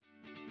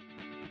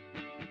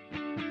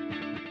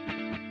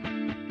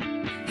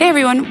Hey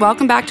everyone,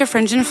 welcome back to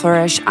Fringe and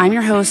Flourish. I'm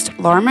your host,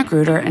 Laura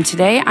Magruder, and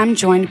today I'm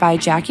joined by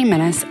Jackie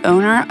Minnis,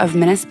 owner of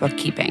Minnis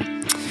Bookkeeping.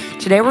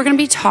 Today we're going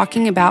to be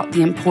talking about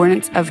the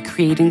importance of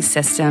creating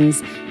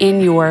systems in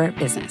your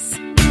business.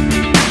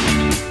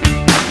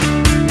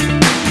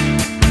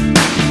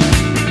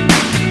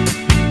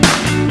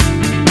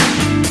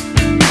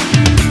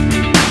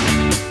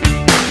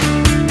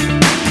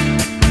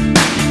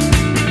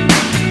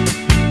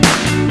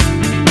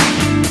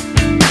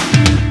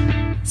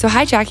 So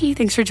hi, Jackie.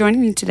 Thanks for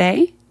joining me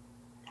today.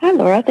 Hi,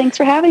 Laura. Thanks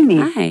for having me.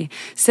 Hi.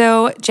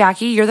 So,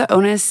 Jackie, you're the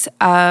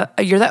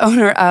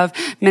owner of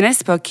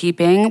Minnis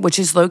Bookkeeping, which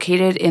is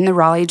located in the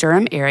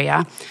Raleigh-Durham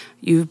area.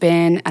 You've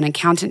been an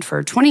accountant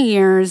for 20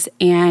 years,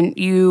 and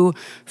you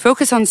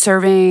focus on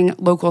serving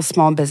local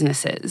small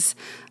businesses.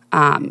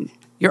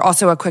 You're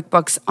also a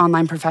QuickBooks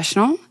online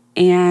professional.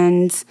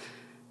 And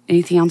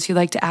anything else you'd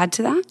like to add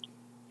to that?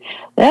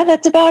 Yeah,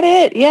 that's about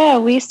it. Yeah,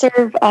 we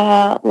serve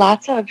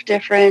lots of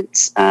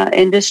different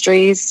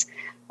industries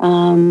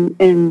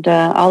and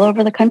all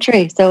over the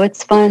country. So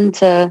it's fun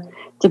to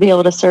be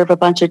able to serve a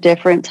bunch of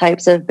different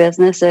types of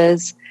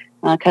businesses.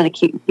 Kind of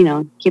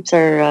keeps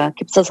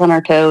us on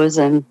our toes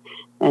and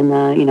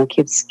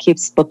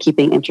keeps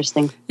bookkeeping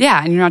interesting.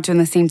 Yeah, and you're not doing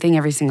the same thing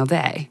every single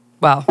day.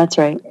 Well, that's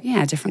right.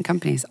 Yeah, different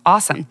companies.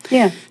 Awesome.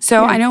 Yeah.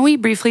 So yeah. I know we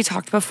briefly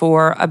talked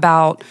before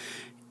about,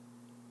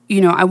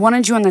 I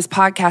wanted you on this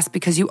podcast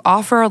because you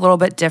offer a little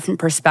bit different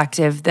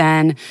perspective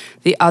than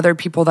the other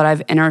people that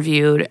I've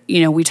interviewed.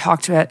 We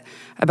talked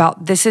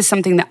about this is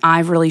something that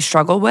I've really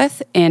struggled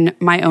with in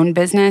my own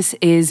business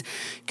is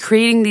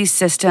creating these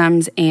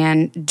systems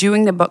and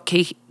doing the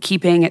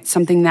bookkeeping. It's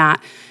something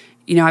that,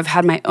 I've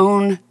had my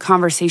own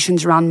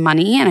conversations around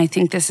money, and I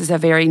think this is a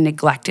very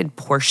neglected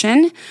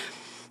portion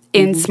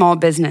in small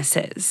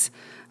businesses.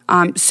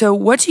 So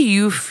what do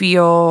you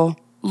feel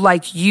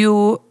like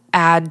you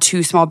add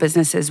to small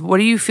businesses? What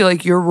do you feel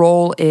like your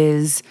role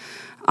is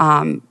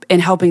in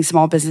helping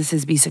small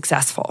businesses be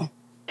successful?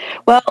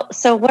 Well,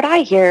 so what I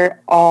hear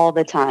all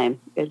the time,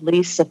 at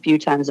least a few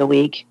times a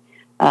week,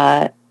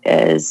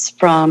 is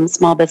from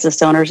small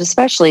business owners,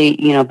 especially,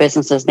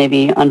 businesses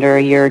maybe under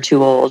a year or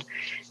two old.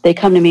 They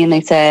come to me and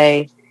they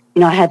say,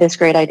 I had this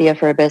great idea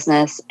for a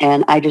business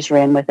and I just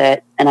ran with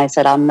it. And I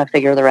said, I'm going to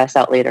figure the rest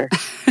out later.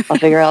 I'll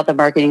figure out the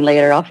marketing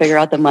later. I'll figure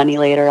out the money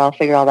later. I'll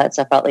figure all that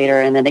stuff out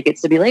later. And then it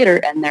gets to be later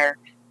and they're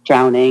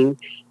drowning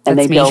and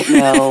That's they don't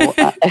know.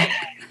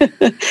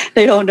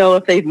 They don't know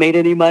if they've made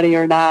any money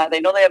or not.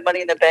 They know they have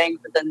money in the bank,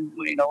 but then,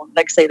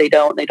 next day they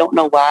don't. They don't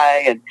know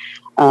why.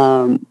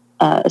 And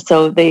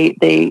so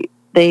they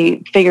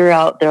figure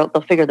out, they'll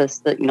figure this,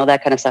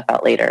 that kind of stuff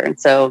out later. And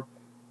so,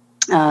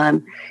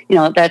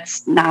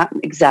 that's not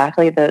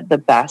exactly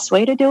the best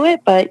way to do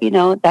it, but,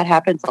 that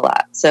happens a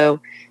lot.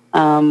 So,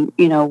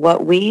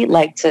 what we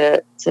like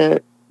to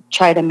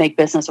try to make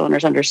business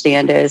owners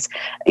understand is,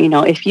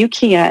 if you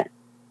can't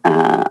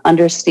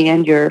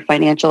understand your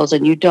financials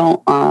and you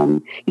don't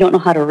know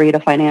how to read a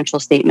financial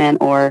statement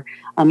or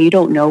you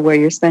don't know where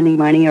you're spending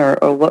money or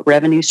what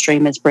revenue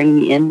stream is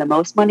bringing in the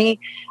most money,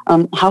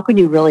 how can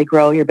you really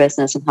grow your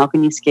business and how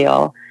can you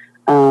scale?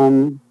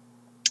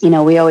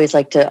 We always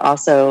like to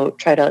also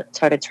try to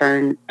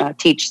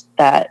teach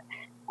that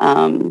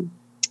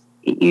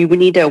you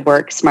need to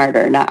work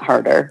smarter, not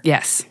harder.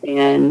 Yes.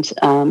 And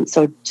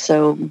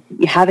so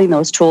having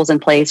those tools in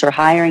place or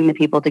hiring the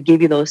people to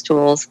give you those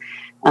tools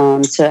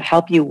to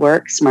help you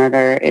work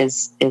smarter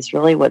is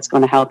really what's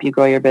going to help you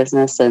grow your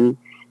business and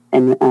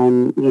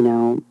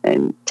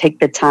take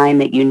the time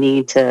that you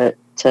need to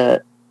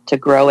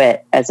grow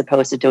it as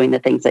opposed to doing the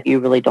things that you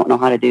really don't know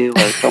how to do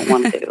or don't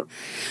want to do.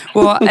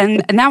 Well,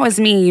 and that was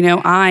me.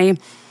 I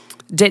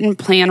didn't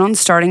plan on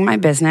starting my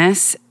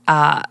business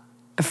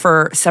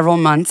for several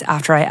months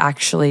after I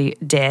actually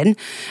did.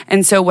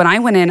 And so when I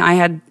went in, I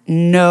had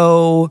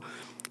no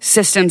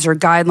systems or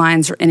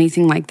guidelines or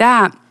anything like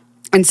that.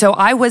 And so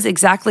I was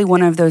exactly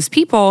one of those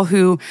people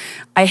who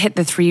I hit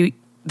the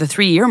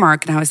 3-year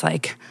mark and I was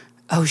like,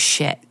 oh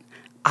shit,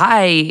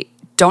 I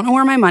don't know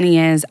where my money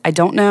is. I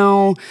don't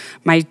know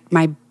my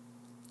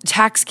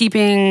tax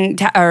paying,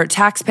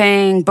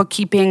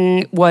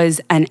 bookkeeping was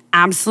an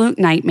absolute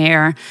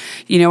nightmare.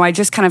 I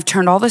just kind of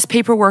turned all this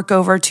paperwork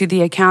over to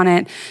the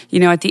accountant,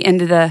 at the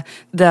end of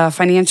the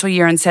financial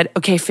year and said,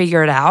 okay,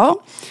 figure it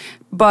out.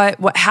 But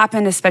what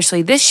happened,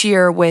 especially this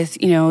year with,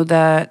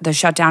 the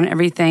shutdown and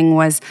everything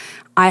was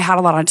I had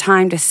a lot of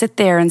time to sit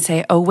there and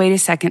say, oh, wait a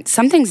second,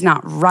 something's not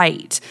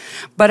right.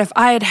 But if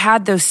I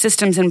had those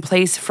systems in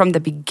place from the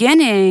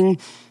beginning,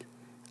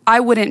 I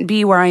wouldn't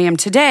be where I am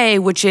today,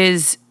 which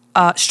is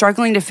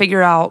struggling to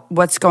figure out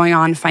what's going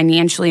on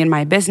financially in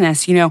my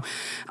business.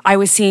 I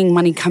was seeing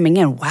money coming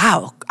in.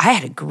 Wow, I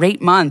had a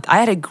great month. I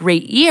had a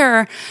great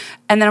year.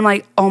 And then I'm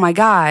like, oh my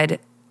God,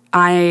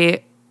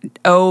 I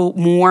owe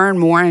more and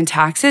more in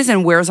taxes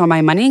and where's all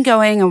my money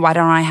going and why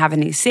don't I have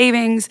any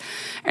savings?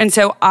 And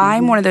so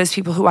I'm one of those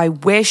people who I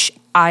wish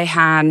I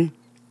had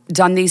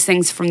done these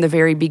things from the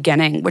very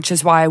beginning, which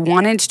is why I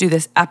wanted to do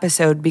this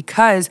episode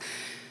because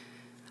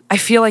I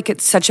feel like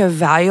it's such a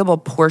valuable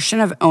portion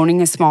of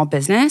owning a small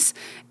business,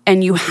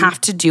 and you have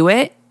to do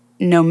it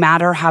no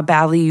matter how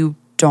badly you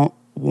don't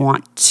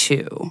want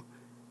to.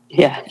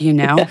 Yeah. You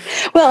know?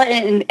 Well,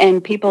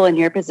 and people in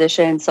your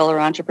position,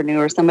 solar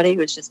entrepreneur, somebody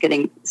who's just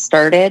getting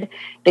started,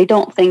 they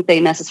don't think they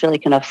necessarily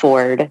can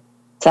afford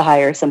to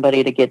hire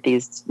somebody to get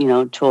these,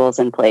 tools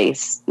in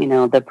place,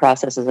 the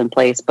processes in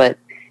place. But,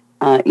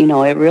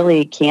 it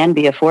really can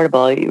be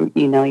affordable.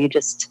 You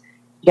just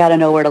got to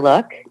know where to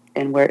look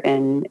and where,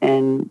 and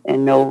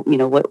know,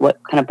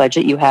 what kind of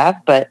budget you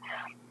have. But,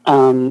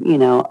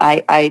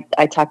 I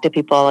talk to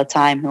people all the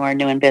time who are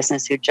new in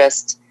business who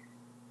just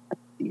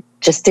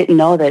didn't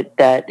know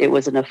that it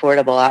was an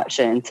affordable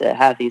option to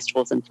have these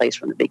tools in place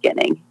from the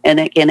beginning. And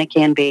it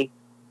can be.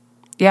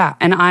 Yeah.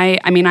 And I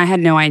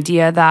had no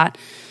idea that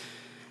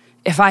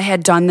if I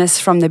had done this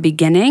from the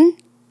beginning,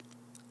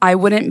 I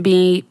wouldn't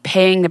be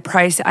paying the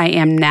price I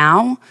am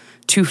now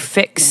to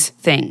fix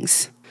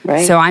things.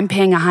 Right. So I'm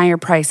paying a higher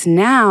price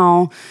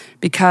now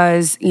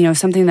because,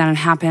 something that had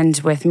happened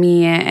with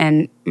me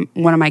and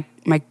one of my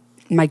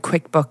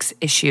QuickBooks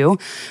issue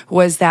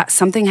was that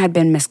something had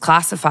been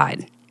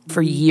misclassified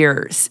for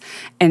years.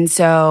 And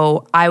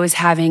so I was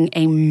having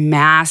a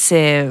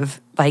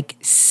massive,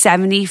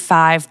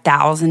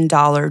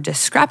 $75,000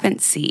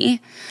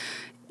 discrepancy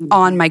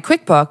on my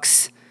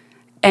QuickBooks,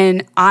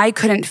 and I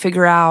couldn't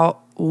figure out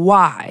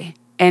why.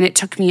 And it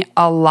took me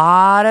a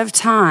lot of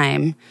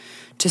time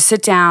to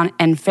sit down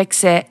and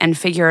fix it and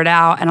figure it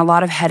out, and a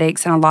lot of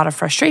headaches and a lot of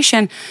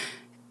frustration.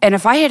 And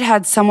if I had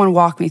had someone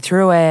walk me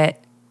through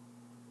it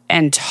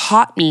and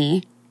taught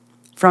me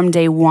from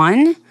day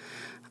one,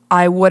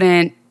 I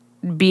wouldn't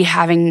be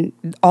having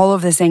all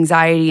of this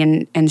anxiety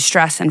and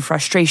stress and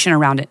frustration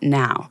around it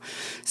now.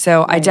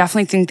 So I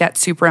definitely think that's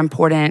super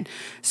important.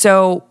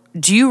 So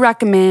do you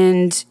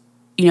recommend,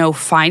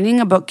 finding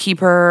a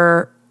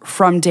bookkeeper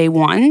from day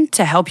one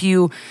to help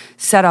you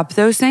set up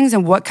those things?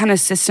 And what kind of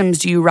systems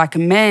do you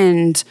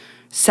recommend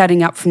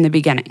setting up from the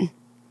beginning?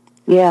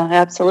 Yeah,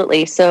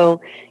 absolutely.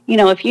 So,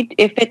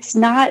 if it's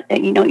not,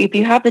 if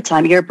you have the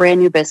time, you're a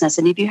brand new business,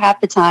 and if you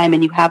have the time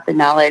and you have the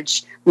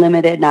knowledge,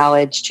 limited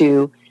knowledge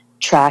to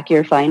track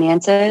your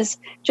finances,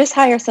 just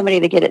hire somebody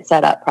to get it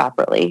set up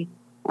properly,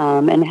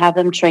 and have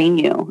them train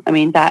you. I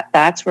mean,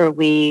 that's where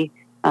we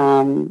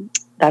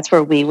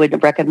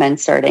would recommend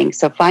starting.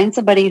 So find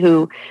somebody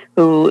who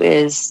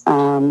is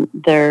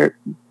they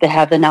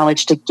have the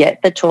knowledge to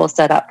get the tool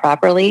set up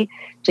properly,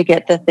 to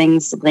get the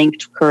things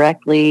linked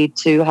correctly,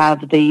 to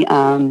have the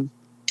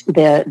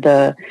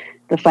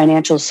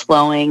financials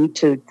flowing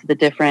to the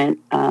different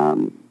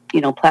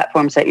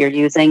platforms that you're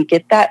using.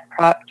 Get that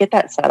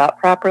set up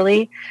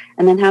properly,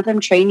 and then have them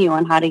train you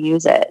on how to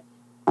use it.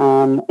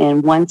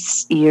 And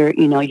once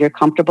you're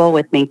comfortable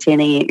with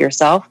maintaining it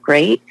yourself,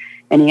 great.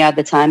 And you have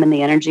the time and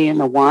the energy and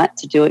the want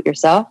to do it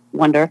yourself,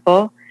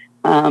 wonderful.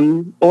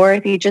 Or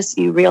if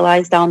you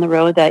realize down the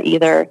road that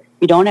either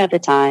you don't have the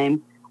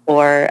time,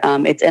 or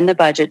it's in the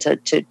budget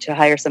to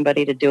hire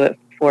somebody to do it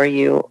for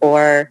you,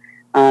 or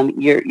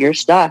you're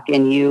stuck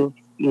and you've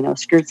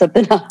screwed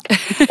something up,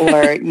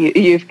 or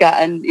you've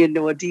gotten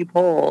into a deep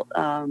hole,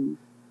 and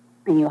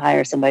you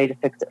hire somebody to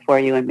fix it for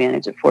you and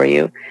manage it for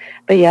you.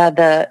 But yeah,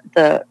 the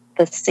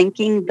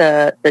syncing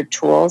the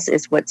tools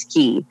is what's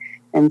key.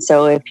 And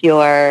so if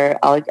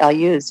I'll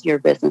use your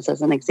business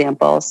as an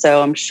example.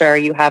 So I'm sure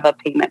you have a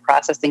payment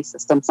processing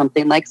system,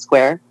 something like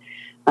Square,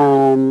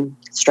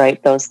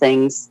 Stripe, those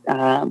things.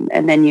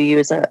 And then you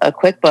use a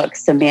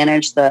QuickBooks to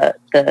manage the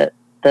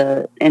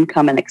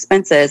income and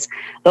expenses.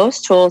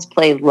 Those tools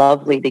play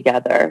lovely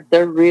together.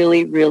 They're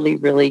really, really,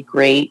 really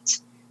great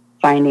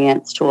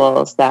finance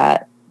tools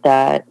that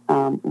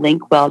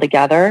link well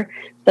together.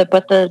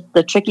 But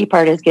the tricky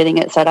part is getting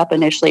it set up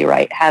initially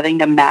right, having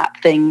to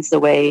map things the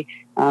way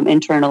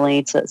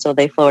internally so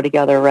they flow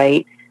together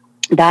right.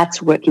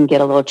 That's what can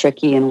get a little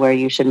tricky, and where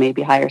you should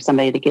maybe hire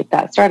somebody to get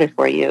that started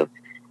for you.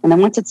 And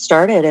then once it's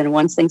started and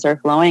once things are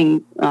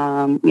flowing,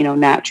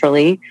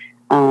 naturally,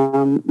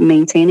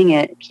 maintaining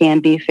it can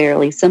be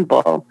fairly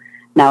simple.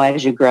 Now,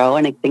 as you grow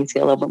and things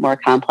get a little bit more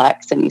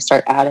complex and you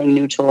start adding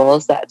new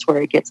tools, that's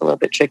where it gets a little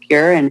bit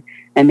trickier. And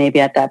maybe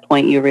at that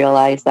point you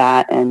realize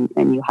that and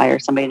you hire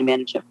somebody to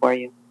manage it for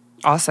you.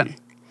 Awesome.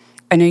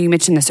 I know you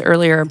mentioned this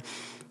earlier,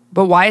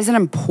 but why is it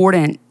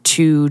important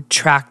to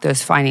track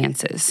those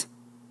finances?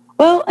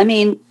 Well, I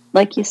mean,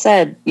 like you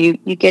said, you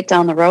get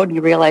down the road and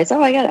you realize,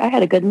 I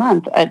had a good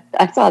month. I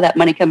saw that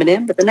money coming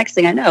in, but the next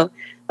thing I know,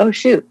 oh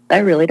shoot, I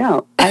really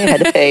don't. I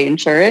had to pay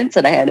insurance,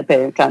 and I had to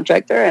pay a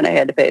contractor, and I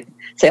had to pay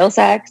sales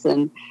tax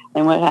and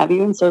what have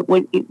you. And so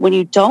when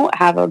you don't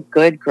have a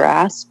good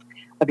grasp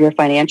of your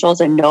financials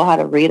and know how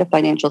to read a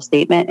financial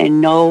statement and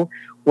know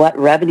what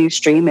revenue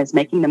stream is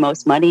making the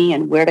most money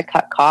and where to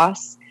cut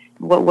costs,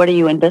 what are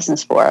you in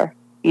business for?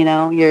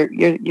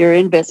 You're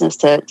in business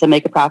to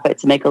make a profit,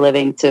 to make a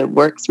living, to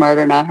work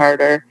smarter, not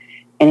harder.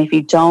 And if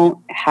you don't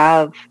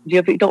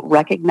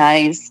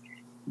recognize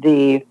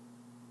the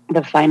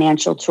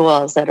financial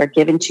tools that are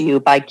given to you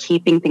by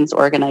keeping things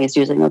organized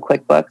using a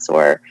QuickBooks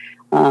or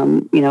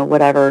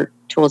whatever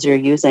tools you're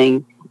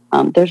using,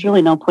 there's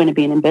really no point of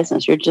being in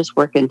business. You're just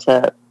working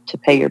to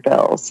pay your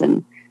bills,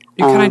 and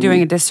you're kind of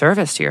doing a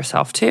disservice to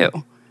yourself too.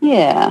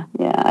 Yeah.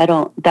 I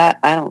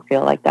don't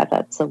feel like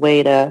that's a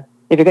way to.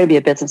 If you're going to be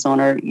a business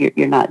owner,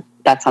 you're not.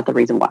 That's not the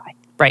reason why.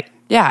 Right.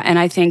 Yeah, and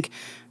I think,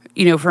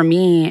 for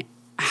me,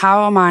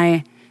 how am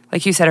I?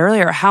 Like you said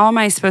earlier, how am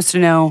I supposed to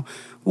know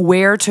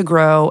where to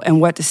grow and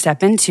what to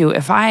step into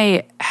if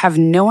I have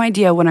no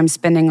idea what I'm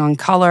spending on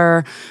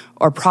color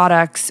or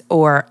products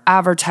or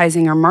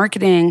advertising or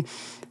marketing?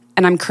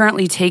 And I'm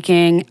currently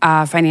taking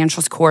a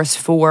financials course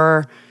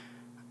for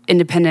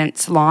independent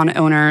salon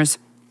owners.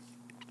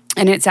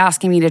 And it's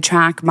asking me to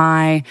track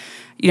my,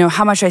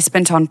 how much I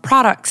spent on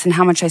products and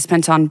how much I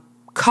spent on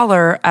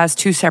color as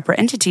two separate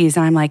entities.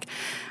 And I'm like,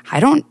 I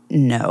don't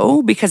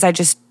know, because I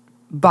just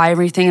buy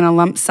everything in a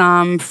lump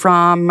sum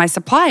from my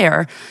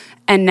supplier.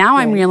 And now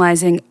I'm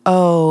realizing,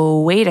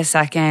 oh, wait a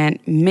second,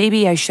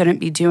 maybe I shouldn't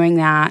be doing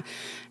that.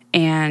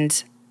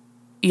 And,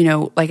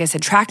 like I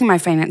said, tracking my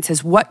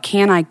finances, what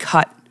can I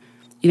cut?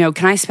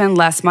 Can I spend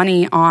less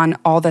money on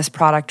all this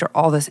product or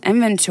all this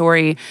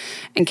inventory?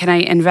 And can I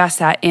invest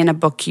that in a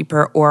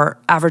bookkeeper or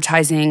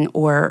advertising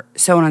or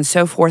so on and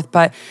so forth?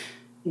 But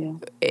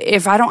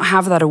if I don't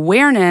have that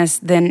awareness,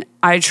 then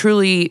I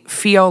truly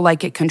feel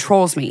like it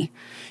controls me.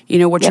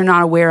 What you're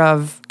not aware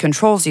of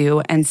controls you.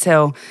 And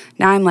so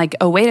now I'm like,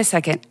 oh, wait a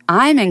second,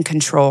 I'm in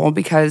control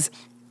because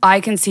I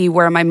can see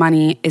where my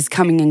money is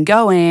coming and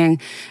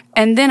going.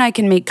 And then I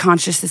can make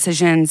conscious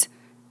decisions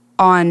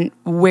on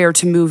where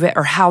to move it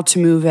or how to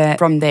move it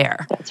from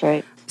there. That's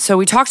right. So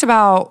we talked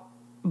about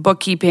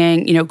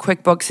bookkeeping.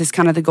 QuickBooks is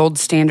kind of the gold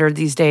standard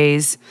these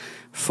days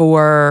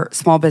for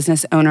small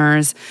business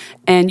owners.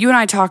 And you and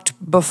I talked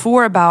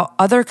before about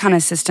other kind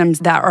of systems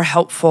that are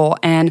helpful.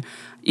 And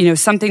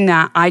something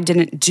that I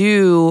didn't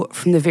do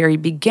from the very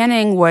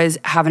beginning was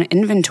have an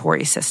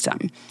inventory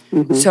system.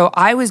 Mm-hmm. So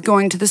I was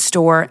going to the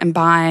store and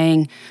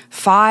buying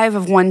 5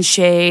 of one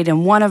shade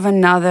and 1 of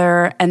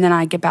another. And then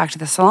I get back to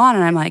the salon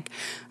and I'm like,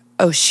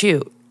 oh,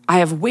 shoot, I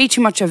have way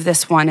too much of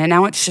this one. And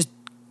now it's just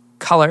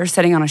color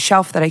sitting on a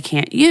shelf that I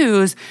can't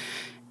use.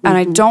 And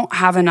I don't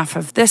have enough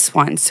of this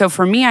one. So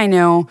for me, I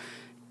know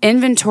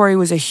inventory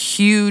was a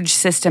huge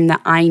system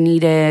that I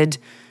needed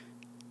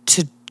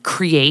to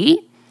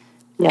create.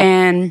 Yeah.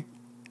 And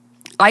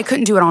I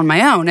couldn't do it on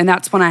my own. And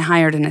that's when I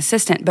hired an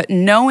assistant. But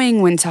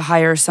knowing when to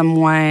hire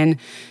someone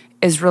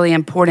is really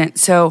important.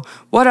 So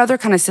what other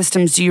kind of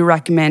systems do you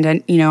recommend?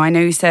 And, I know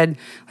you said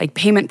like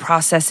payment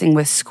processing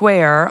with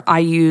Square. I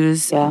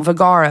use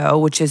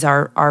Vagaro, which is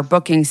our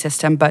booking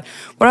system. But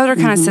what other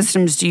kind of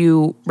systems do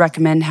you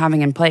recommend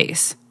having in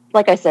place?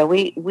 Like I said,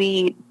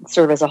 we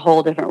serve as a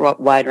whole different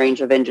wide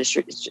range of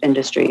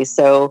industries.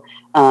 So,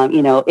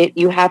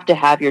 you have to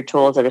have your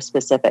tools that are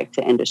specific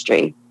to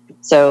industry.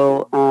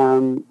 So,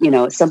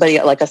 somebody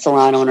like a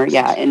salon owner,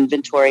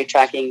 inventory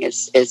tracking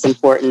is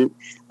important.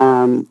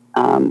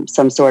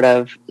 Some sort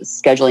of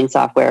scheduling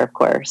software, of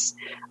course,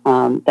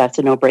 that's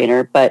a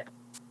no-brainer. But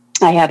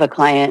I have a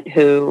client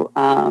who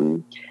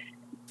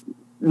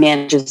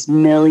manages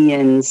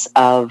millions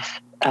of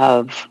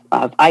items.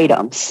 I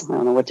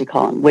don't know what to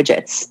call them,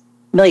 widgets,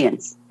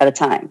 millions at a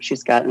time.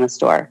 She's got in a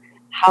store.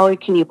 How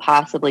can you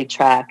possibly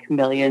track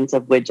millions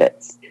of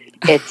widgets?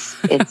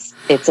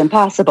 It's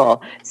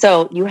impossible.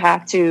 So you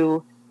have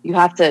to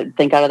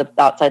think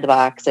outside the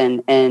box,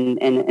 and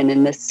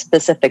in this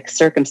specific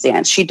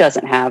circumstance, she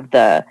doesn't have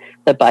the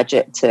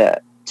budget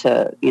to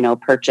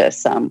purchase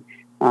some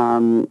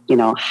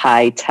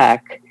high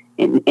tech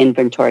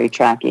inventory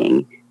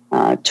tracking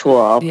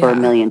tool for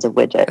millions of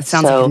widgets. It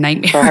sounds like a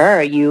nightmare. For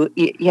her,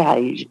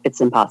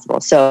 it's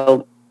impossible.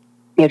 So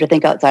you have to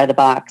think outside the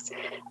box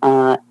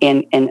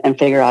and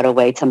figure out a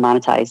way to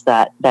monetize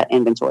that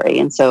inventory.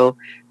 And so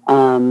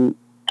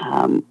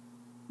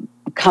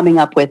coming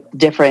up with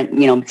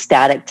different,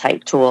 static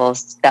type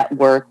tools that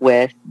work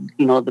with,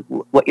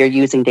 what you're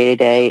using day to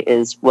day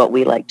is what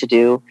we like to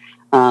do.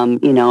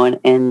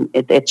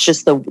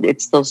 It's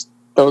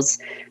those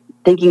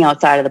thinking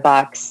outside of the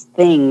box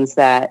things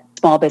that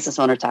small business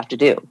owners have to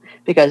do,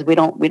 because we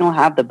don't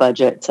have the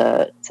budget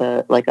to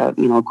like a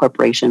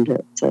corporation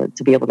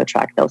to be able to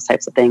track those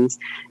types of things.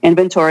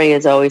 Inventory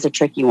is always a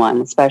tricky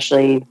one,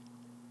 especially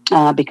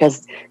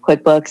because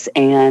QuickBooks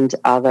and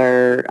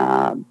other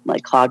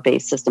like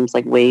cloud-based systems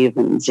like Wave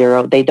and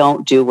Xero, they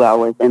don't do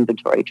well with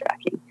inventory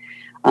tracking.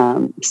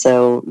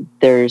 So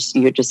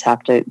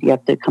you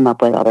have to come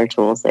up with other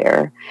tools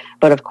there.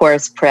 But of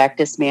course,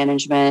 practice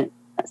management,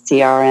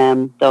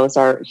 CRM, those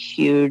are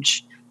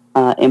huge,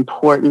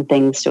 important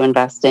things to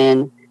invest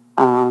in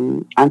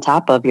on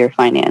top of your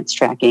finance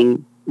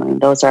tracking. I mean,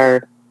 those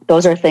are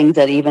things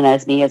that even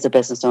as me as a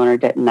business owner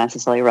didn't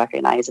necessarily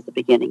recognize at the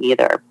beginning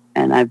either.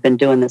 And I've been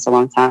doing this a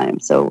long time.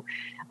 So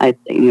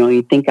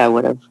you think I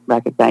would have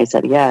recognized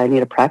that, I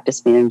need a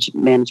practice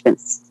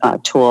management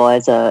tool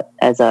as a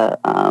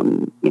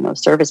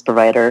service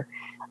provider.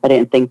 I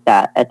didn't think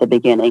that at the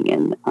beginning.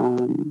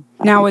 And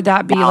now would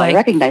that be like, I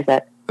recognize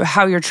that.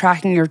 How you're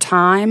tracking your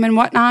time and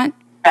whatnot?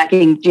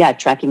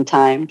 Tracking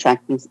time,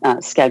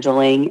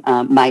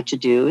 scheduling my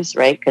to-dos,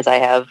 right? Because I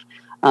have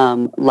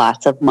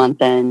lots of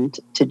month-end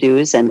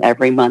to-dos, and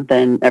every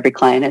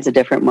client has a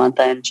different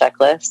month-end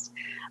checklist.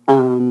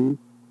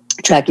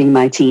 Tracking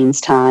my team's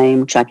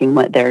time, tracking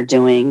what they're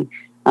doing,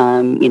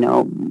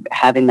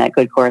 having that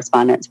good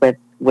correspondence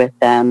with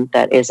them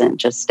that isn't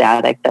just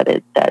static,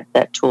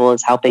 that tool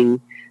is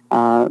helping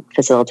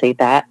facilitate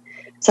that.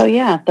 So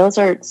yeah, those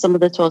are some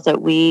of the tools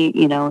that we,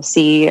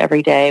 see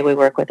every day, we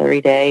work with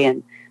every day.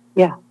 And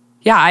yeah.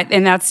 Yeah.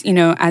 And that's,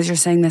 as you're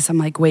saying this, I'm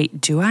like, wait,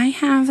 do I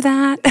have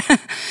that?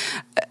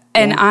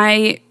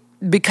 And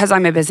because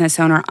I'm a business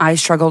owner, I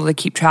struggle to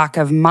keep track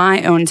of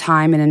my own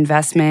time and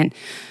investment.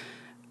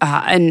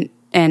 And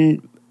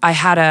I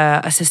had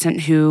an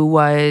assistant who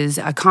was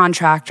a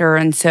contractor.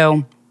 And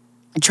so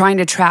trying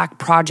to track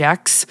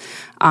projects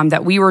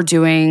that we were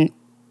doing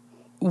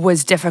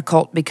was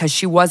difficult because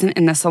she wasn't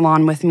in the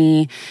salon with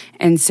me.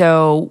 And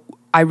so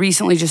I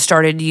recently just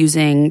started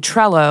using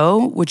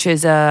Trello, which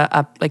is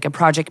a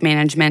project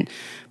management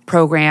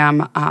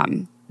program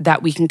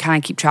that we can kind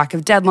of keep track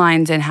of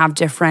deadlines and have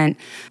different,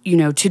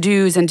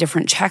 to-dos and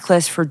different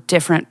checklists for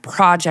different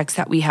projects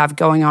that we have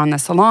going on in the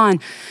salon.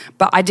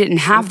 But I didn't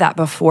have that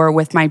before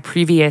with my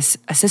previous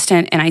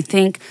assistant. And I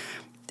think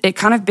it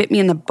kind of bit me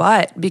in the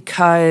butt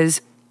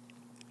because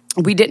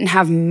we didn't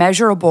have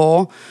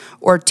measurable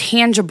or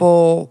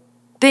tangible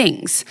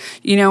things.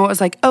 It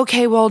was like,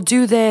 okay, well,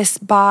 do this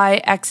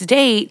by X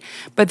date,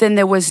 but then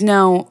there was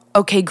no,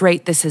 okay,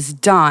 great, this is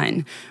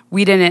done.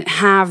 We didn't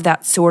have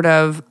that sort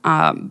of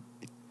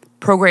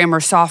program or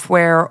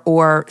software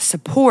or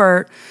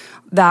support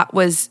that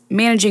was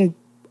managing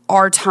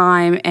our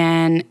time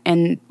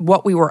and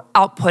what we were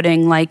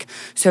outputting, like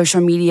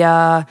social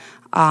media.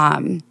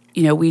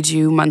 We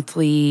do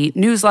monthly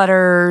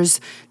newsletters,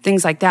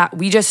 things like that.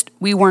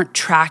 We weren't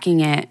tracking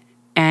it.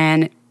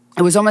 And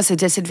it was almost a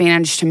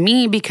disadvantage to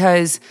me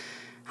because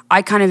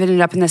I kind of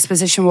ended up in this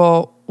position,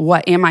 well,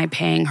 what am I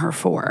paying her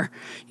for?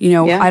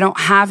 I don't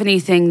have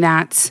anything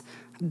that's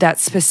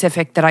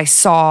specific that I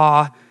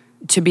saw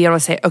to be able to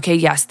say, okay,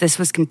 yes, this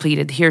was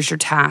completed. Here's your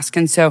task.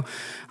 And so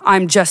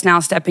I'm just now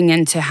stepping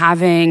into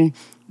having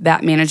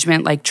that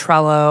management like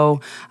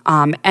Trello.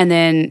 And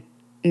then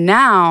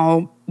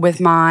now with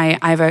I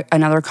have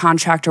another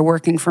contractor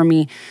working for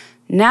me.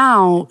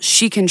 Now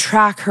she can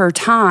track her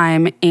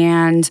time,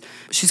 and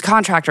she's a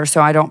contractor,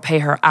 so I don't pay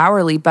her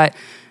hourly, but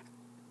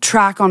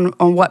track on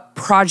what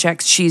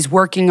projects she's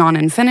working on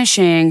and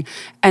finishing,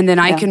 and then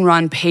I can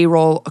run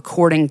payroll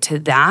according to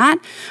that.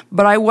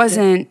 But I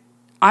wasn't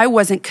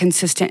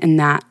consistent in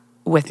that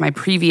with my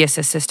previous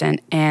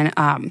assistant, and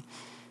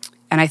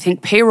I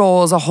think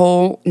payroll is a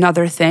whole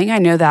nother thing. I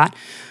know that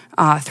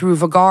through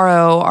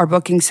Vagaro, our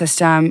booking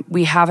system,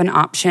 we have an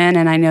option,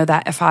 and I know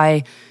that if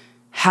I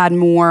had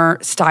more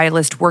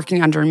stylists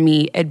working under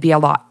me, it'd be a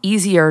lot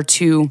easier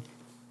to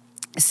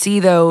see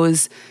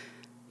those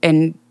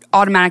and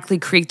automatically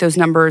create those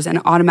numbers and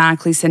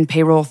automatically send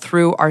payroll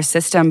through our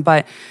system.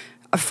 But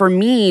for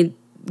me,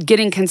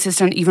 getting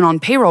consistent even on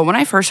payroll, when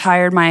I first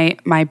hired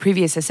my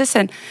previous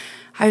assistant,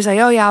 I was like,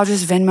 oh yeah, I'll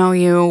just Venmo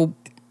you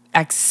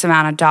X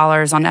amount of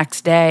dollars on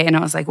X day. And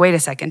I was like, wait a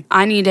second,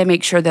 I need to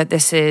make sure that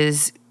this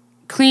is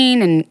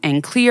clean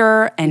and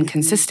clear and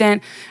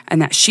consistent,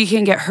 and that she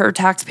can get her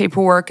tax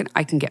paperwork and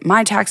I can get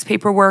my tax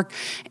paperwork.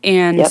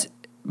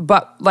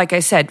 But like I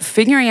said,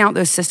 figuring out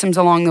those systems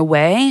along the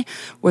way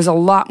was a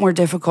lot more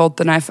difficult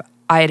than if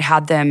I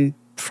had them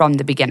from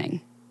the beginning.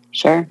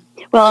 Sure.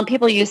 Well, and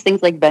people use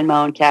things like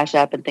Venmo and Cash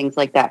App and things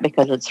like that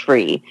because it's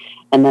free.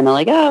 And then they're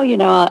like, oh,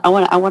 I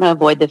want to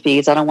avoid the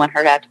fees. I don't want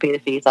her to have to pay the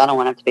fees. I don't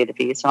want to have to pay the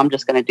fees. So I'm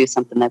just going to do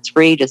something that's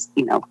free. Just,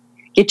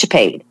 get you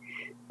paid.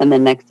 And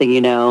then next thing you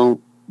know,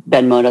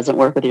 Venmo doesn't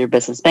work with your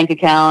business bank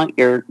account.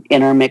 You're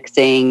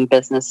intermixing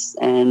business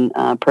and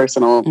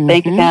personal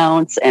bank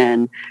accounts,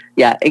 and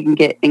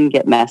it can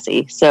get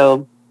messy.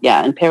 So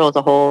and payroll is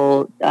a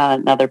whole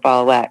another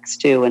ball of wax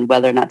too. And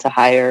whether or not to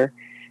hire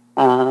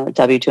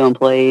W-2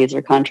 employees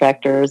or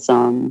contractors,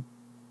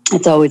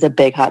 it's always a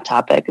big hot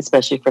topic,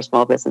 especially for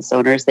small business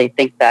owners. They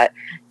think that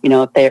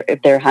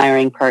if they're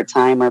hiring part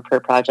time or per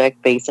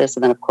project basis,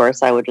 and then of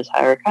course I would just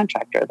hire a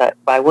contractor. That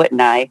why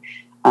wouldn't I?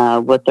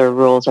 What their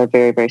rules are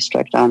very, very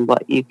strict on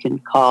what you can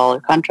call a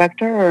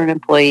contractor or an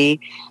employee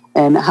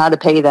and how to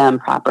pay them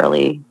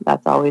properly.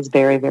 That's always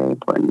very, very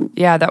important.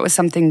 Yeah, that was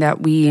something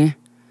that we,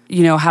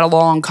 had a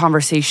long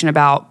conversation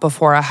about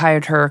before I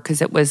hired her, because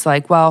it was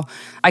like, well,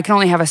 I can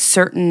only have a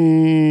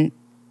certain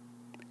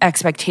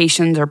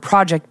expectations or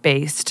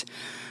project-based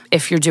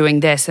if you're doing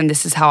this, and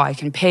this is how I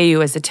can pay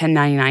you as a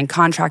 1099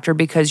 contractor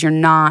because you're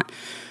not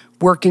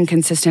working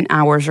consistent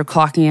hours or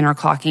clocking in or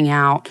clocking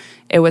out.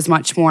 It was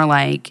much more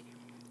like,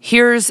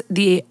 here's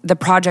the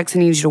projects I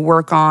need you to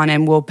work on,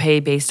 and we'll pay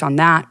based on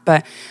that.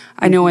 But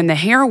I know in the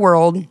hair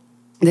world,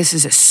 this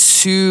is a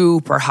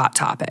super hot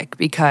topic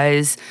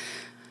because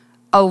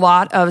a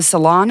lot of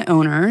salon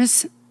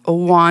owners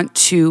want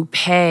to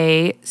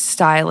pay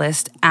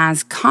stylists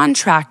as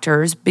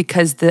contractors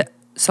because the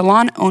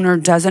salon owner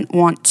doesn't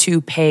want to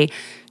pay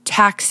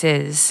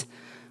taxes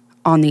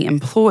on the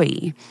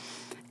employee.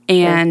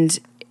 And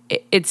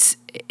it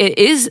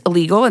is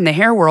illegal in the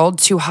hair world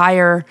to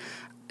hire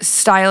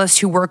stylists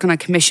who work on a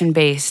commission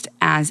based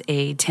as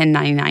a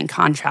 1099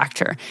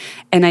 contractor.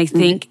 And I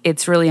think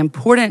it's really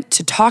important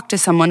to talk to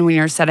someone when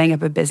you're setting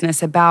up a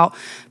business about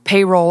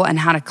payroll and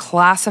how to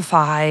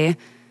classify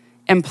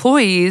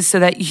employees so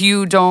that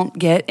you don't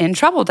get in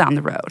trouble down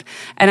the road.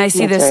 And I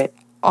see this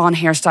on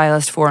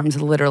hairstylist forums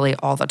literally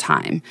all the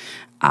time,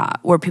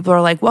 where people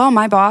are like, well,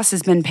 my boss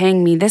has been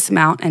paying me this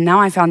amount, and now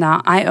I found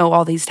out I owe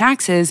all these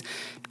taxes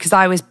because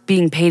I was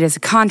being paid as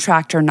a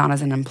contractor, not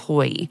as an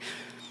employee.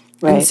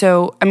 Right. And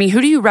so, I mean, who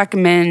do you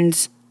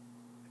recommend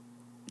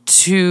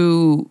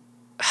to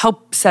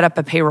help set up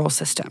a payroll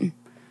system?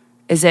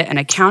 Is it an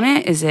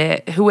accountant?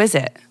 Who is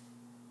it?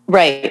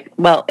 Right.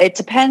 Well, it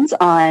depends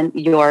on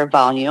your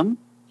volume.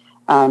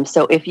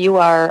 So if you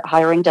are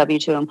hiring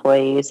W-2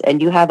 employees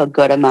and you have a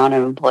good amount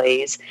of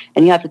employees,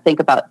 and you have to think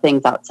about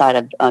things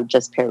outside of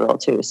just payroll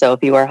too. So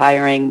if you are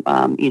hiring,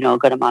 a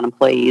good amount of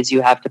employees,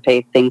 you have to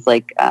pay things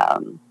like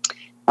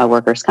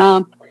workers'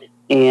 comp,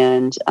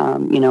 and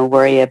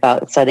worry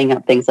about setting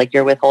up things like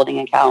your withholding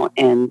account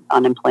and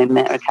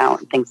unemployment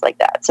account and things like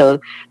that.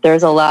 So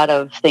there's a lot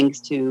of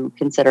things to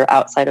consider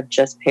outside of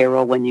just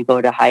payroll when you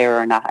go to hire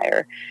or not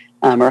hire,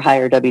 or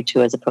hire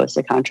W-2 as opposed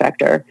to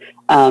contractor.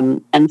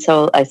 And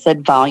so I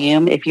said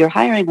volume. If you're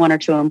hiring 1 or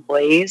 2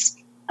 employees,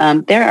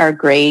 there are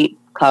great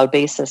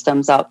cloud-based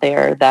systems out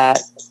there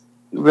that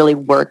really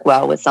work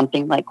well with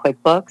something like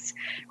QuickBooks.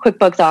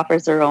 QuickBooks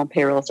offers their own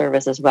payroll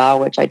service as well,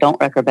 which I don't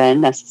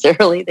recommend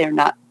necessarily. They're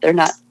not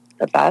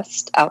the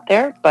best out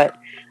there, but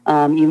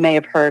you may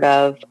have heard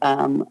of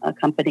a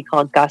company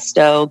called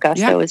Gusto.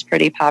 Gusto is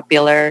pretty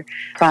popular.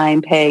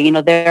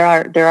 PrimePay.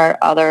 There are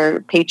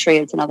other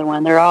Patriots, another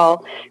one. They're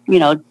all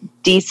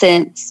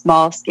decent,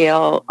 small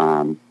scale,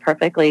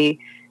 perfectly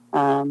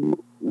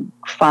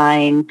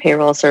fine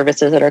payroll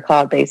services that are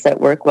cloud-based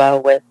that work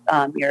well with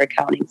your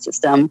accounting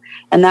system.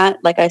 And that,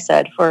 like I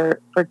said,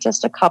 for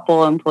just a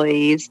couple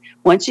employees,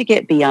 once you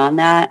get beyond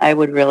that, I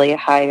would really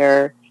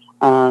hire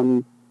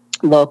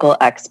local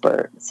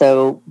expert.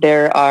 So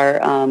there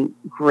are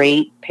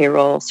great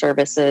payroll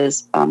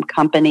services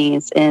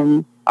companies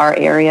in our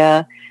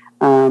area,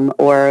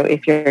 or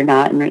if you're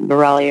not in the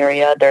Raleigh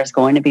area, there's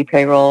going to be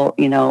payroll,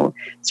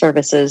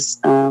 services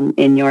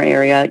in your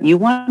area. You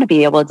want to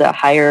be able to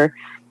hire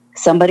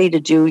somebody to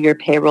do your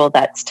payroll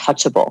that's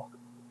touchable.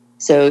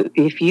 So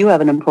if you have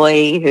an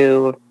employee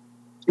who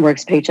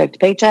works paycheck to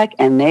paycheck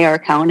and they are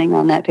counting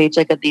on that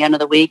paycheck at the end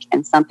of the week,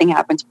 and something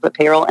happens with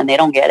payroll and they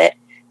don't get it,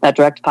 that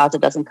direct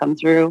deposit doesn't come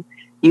through,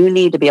 you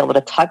need to be able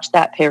to touch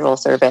that payroll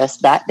service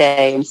that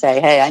day and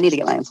say, hey, I need to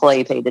get my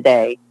employee paid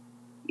today,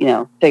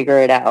 figure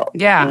it out.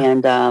 Yeah.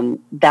 And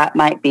that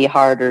might be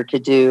harder to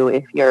do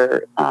if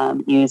you're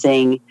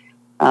using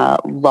a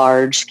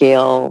large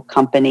scale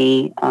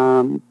company,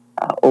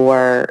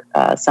 or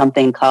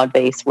something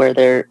cloud-based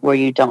where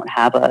you don't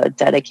have a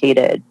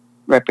dedicated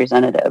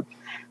representative.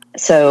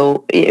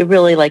 So it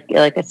really, like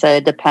I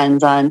said, it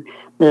depends on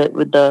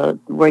the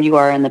where you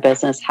are in the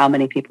business, how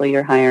many people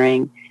you're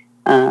hiring,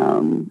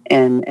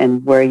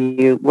 and where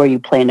you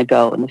plan to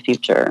go in the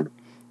future.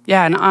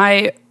 Yeah, and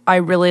I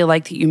really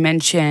like that you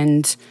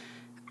mentioned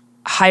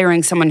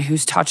hiring someone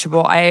who's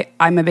touchable.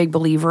 I'm a big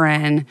believer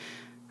in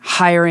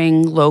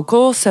hiring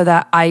local, so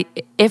that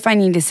if I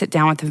need to sit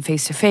down with them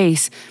face to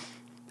face,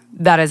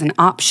 that is an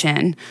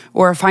option.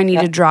 Or if I need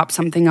to drop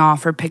something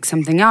off or pick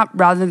something up,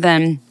 rather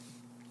than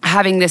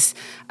having this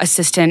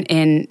assistant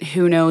in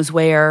who knows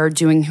where,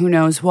 doing who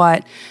knows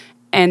what.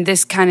 And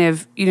this kind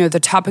of, the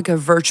topic of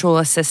virtual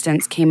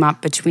assistants came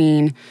up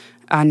between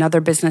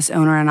another business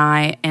owner and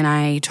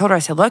I told her, I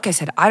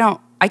said,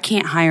 I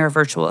can't hire a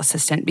virtual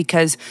assistant,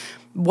 because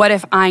what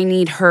if I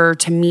need her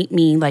to meet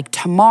me like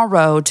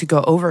tomorrow to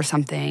go over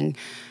something?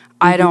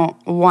 I don't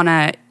want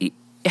to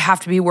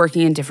have to be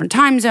working in different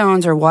time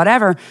zones or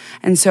whatever.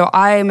 And so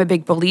I am a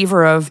big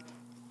believer of,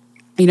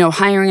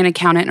 hiring an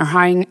accountant or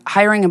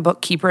hiring a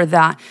bookkeeper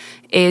that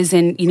is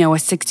in, a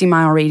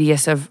 60-mile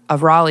radius of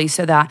Raleigh,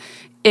 so that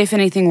if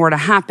anything were to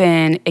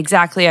happen,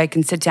 I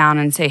can sit down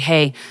and say,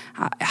 hey,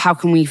 how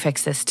can we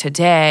fix this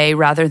today,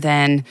 rather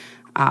than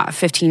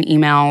 15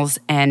 emails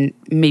and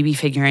maybe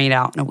figuring it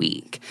out in a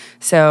week.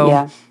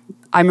 So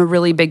I'm a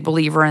really big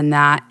believer in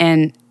that.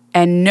 And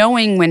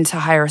knowing when to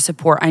hire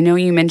support. I know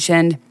you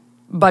mentioned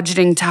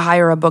budgeting to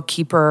hire a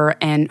bookkeeper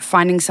and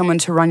finding someone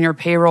to run your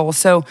payroll.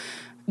 So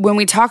when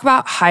we talk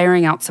about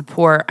hiring out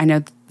support, I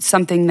know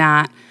something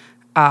that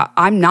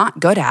I'm not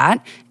good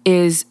at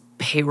is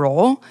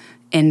payroll,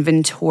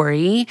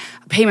 inventory,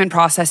 payment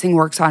processing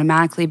works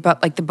automatically,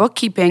 but like the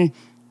bookkeeping,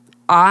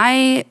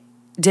 I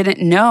didn't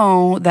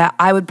know that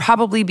I would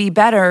probably be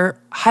better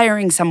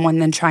hiring someone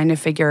than trying to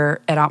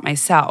figure it out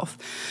myself.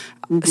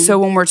 So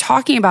when we're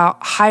talking about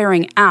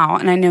hiring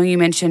out, and I know you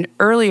mentioned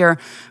earlier,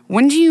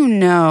 when do you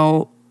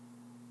know,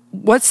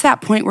 what's that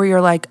point where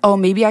you're like, oh,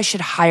 maybe I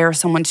should hire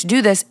someone to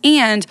do this,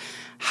 and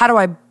how do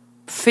I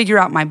figure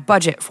out my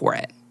budget for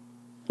it?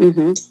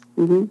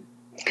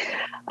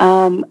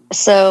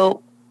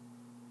 So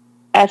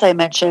as I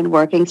mentioned,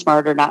 working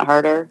smarter, not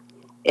harder.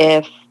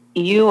 If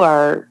you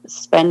are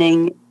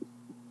spending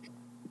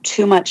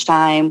too much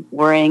time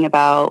worrying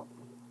about,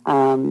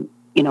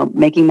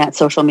 making that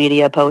social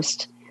media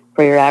post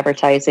for your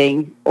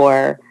advertising,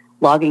 or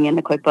logging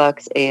into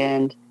QuickBooks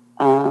and,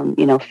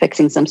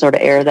 fixing some sort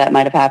of error that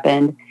might have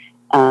happened.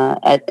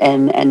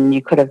 And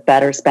you could have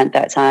better spent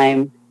that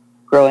time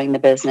growing the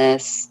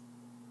business,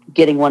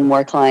 getting one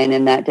more client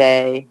in that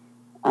day,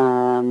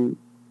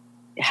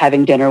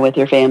 having dinner with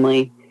your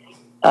family.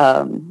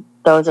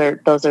 Those are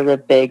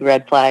the big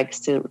red flags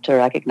to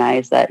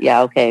recognize that,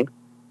 yeah, okay,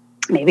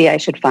 maybe I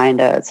should find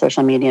a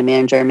social media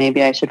manager.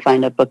 Maybe I should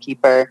find a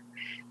bookkeeper.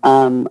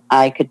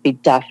 I could be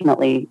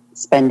definitely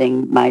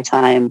spending my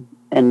time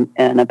in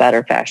a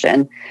better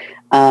fashion.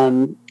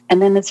 And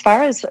then as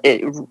far as,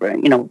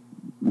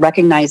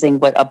 recognizing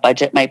what a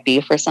budget might be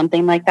for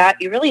something like that,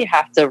 you really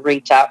have to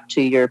reach out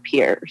to your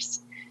peers.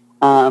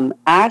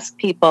 Ask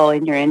people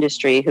in your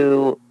industry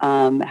who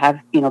have,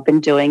 been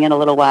doing it a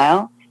little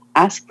while.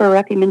 Ask for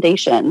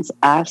recommendations.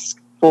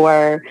 Ask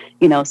for,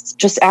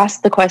 just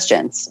ask the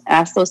questions.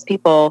 Ask those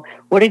people,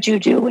 what did you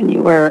do when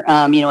you were,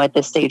 at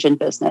this stage in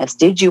business?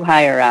 Did you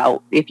hire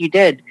out? If you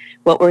did,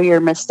 what were your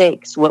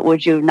mistakes? What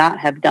would you not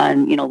have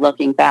done,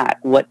 looking back?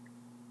 What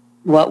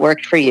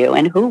worked for you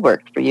and who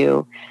worked for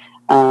you?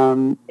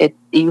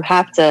 You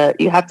have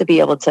to be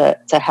able to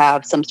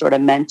have some sort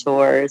of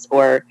mentors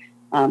or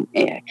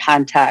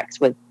contacts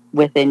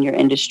within your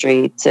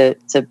industry to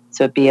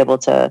be able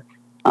to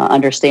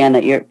understand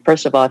that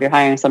first of all, if you're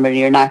hiring somebody,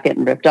 you're not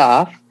getting ripped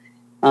off,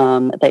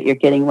 that you're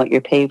getting what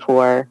you're paid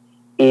for,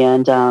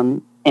 and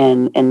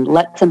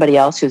let somebody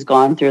else who's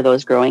gone through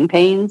those growing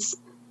pains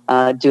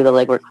do the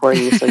legwork for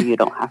you, so you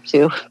don't have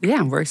to.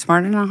 Yeah, work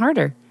smarter, not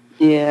harder.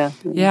 Yeah.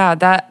 Yeah,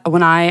 that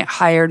when I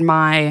hired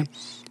my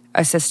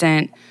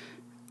assistant,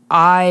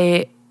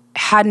 I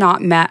had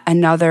not met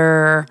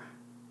another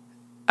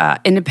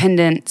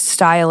independent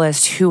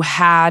stylist who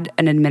had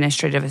an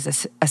administrative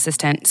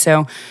assistant.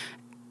 So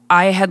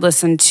I had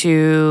listened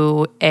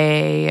to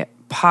another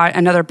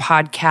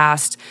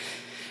podcast,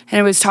 and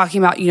it was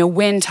talking about,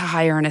 when to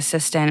hire an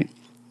assistant.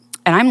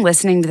 And I'm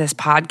listening to this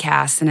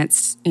podcast, and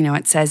it's,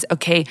 it says,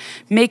 okay,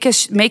 make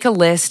a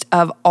list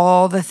of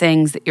all the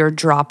things that you're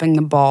dropping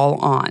the ball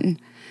on.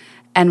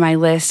 And my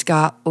list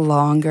got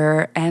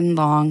longer and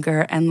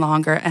longer and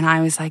longer. And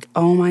I was like,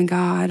 oh my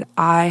God,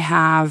 I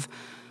have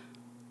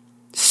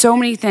so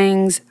many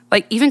things,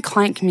 like even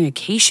client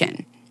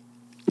communication.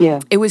 Yeah.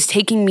 It was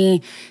taking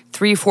me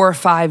 3, 4,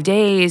 5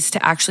 days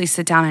to actually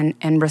sit down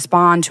and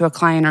respond to a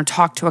client or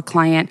talk to a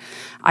client.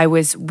 I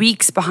was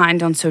weeks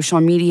behind on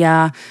social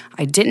media.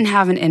 I didn't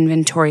have an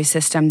inventory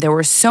system. There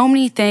were so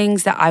many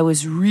things that I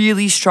was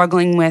really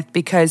struggling with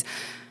because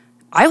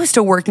I was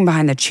still working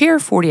behind the chair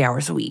 40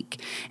 hours a week.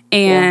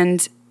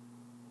 And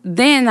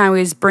then I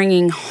was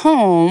bringing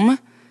home,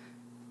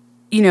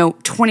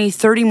 20,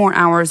 30 more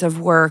hours of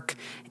work.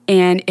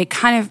 And I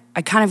kind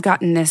of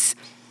got in this,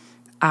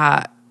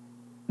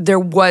 there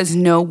was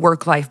no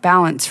work-life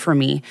balance for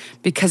me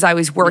because I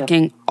was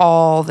working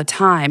all the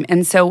time.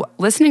 And so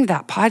listening to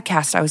that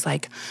podcast, I was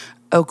like,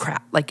 oh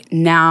crap, like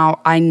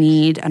now I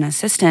need an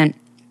assistant.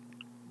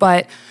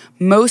 But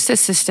most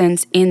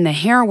assistants in the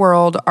hair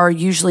world are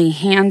usually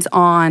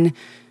hands-on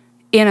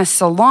in a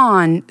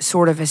salon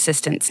sort of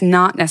assistants,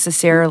 not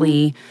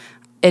necessarily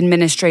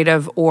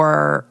administrative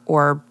or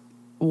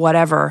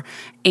whatever.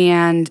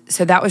 And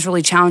so that was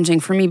really challenging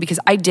for me because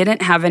I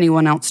didn't have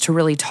anyone else to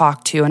really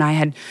talk to. And I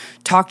had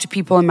talked to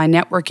people in my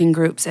networking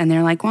groups, and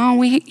they're like, well,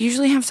 we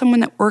usually have someone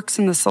that works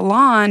in the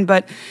salon,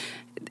 but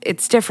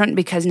it's different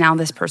because now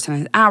this person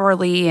is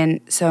hourly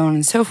and so on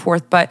and so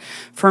forth. But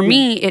for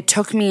me, it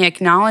took me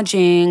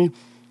acknowledging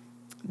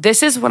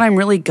this is what I'm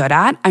really good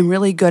at. I'm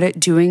really good at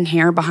doing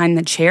hair behind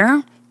the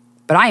chair,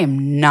 but I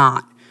am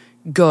not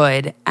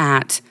good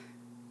at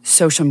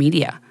social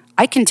media.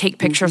 I can take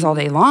pictures all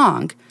day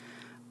long,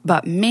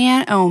 but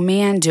man, oh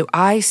man, do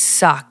I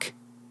suck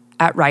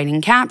at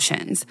writing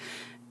captions.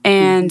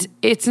 And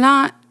it's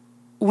not,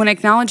 when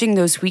acknowledging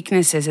those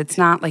weaknesses, it's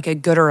not like a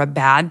good or a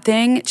bad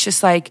thing. It's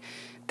just like,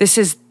 this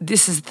is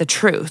the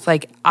truth.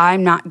 Like,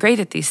 I'm not great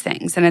at these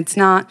things. And it's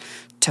not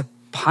to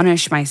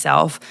punish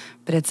myself,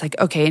 but it's like,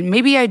 okay,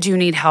 maybe I do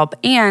need help.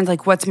 And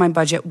like, what's my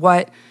budget?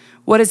 What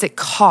does it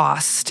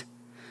cost?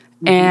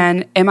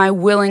 And am I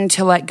willing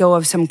to let go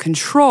of some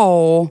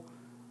control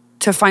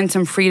to find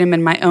some freedom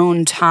in my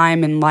own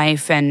time and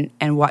life and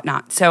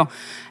whatnot? So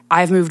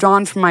I've moved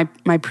on from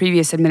my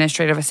previous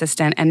administrative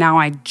assistant, and now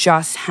I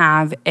just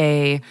have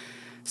a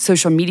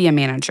social media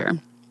manager.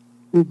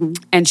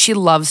 And she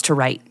loves to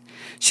write.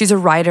 She's a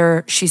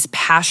writer. She's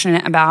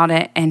passionate about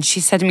it. And she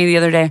said to me the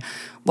other day,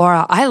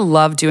 Laura, I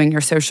love doing your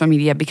social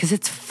media because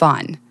it's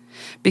fun.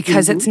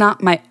 Because it's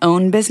not my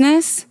own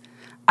business.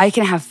 I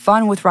can have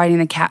fun with writing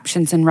the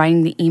captions and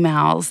writing the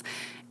emails.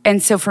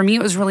 And so for me,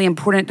 it was really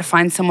important to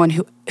find someone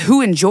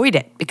who enjoyed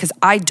it, because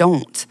I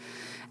don't.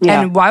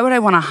 Yeah. And why would I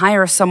want to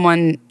hire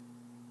someone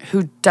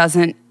who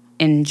doesn't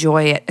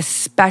enjoy it,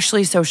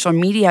 especially social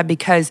media?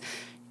 Because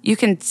you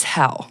can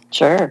tell.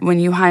 Sure. When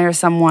you hire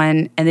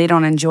someone and they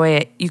don't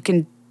enjoy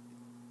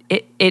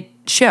it,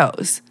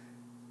 shows.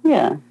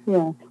 Yeah.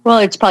 Well,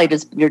 it's probably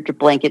just your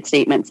blanket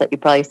statements that you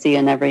probably see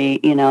in every,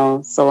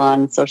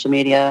 salon social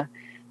media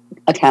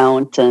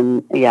account.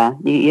 And you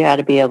got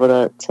to be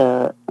able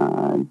to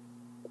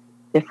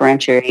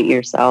differentiate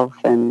yourself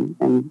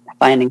and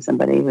finding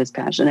somebody who's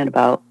passionate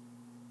about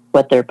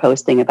what they're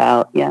posting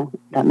about. Yeah,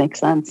 that makes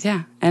sense.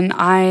 Yeah. And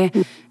I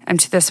am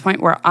to this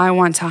point where I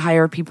want to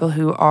hire people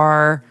who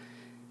are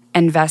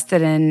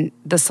invested in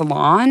the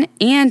salon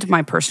and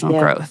my personal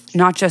growth,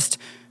 not just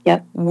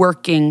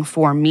working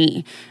for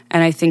me.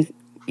 And I think,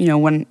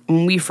 when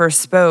we first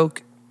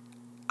spoke,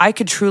 I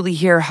could truly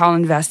hear how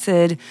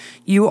invested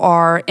you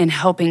are in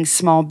helping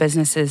small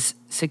businesses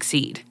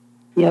succeed.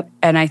 Yep.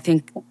 And I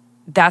think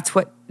that's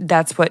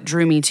what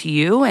drew me to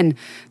you, and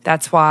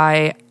that's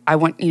why I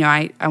want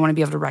to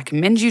be able to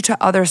recommend you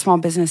to other small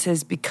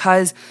businesses,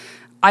 because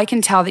I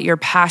can tell that you're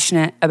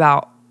passionate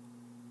about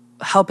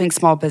helping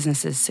small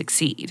businesses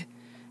succeed.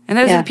 And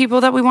those are the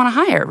people that we want to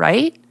hire,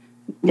 right?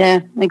 Yeah,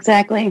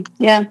 exactly.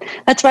 Yeah.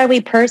 That's why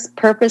we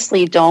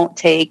purposely don't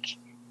take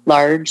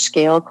large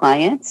scale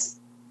clients.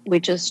 We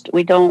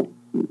don't,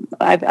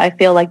 I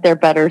feel like they're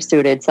better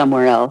suited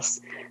somewhere else.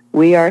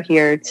 We are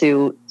here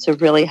to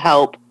really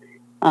help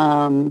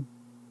the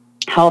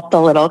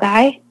little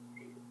guy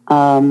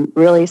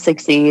really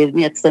succeed.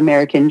 It's the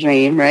American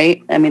dream,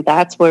 right? I mean,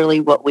 that's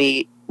really what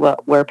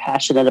we're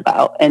passionate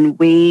about. And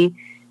we,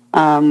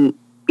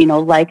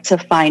 like to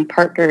find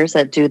partners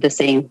that do the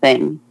same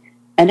thing.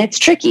 And it's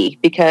tricky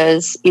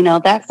because,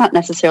 that's not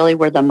necessarily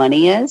where the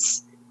money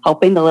is.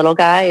 Helping the little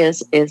guy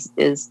is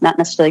not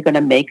necessarily going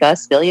to make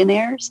us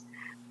billionaires,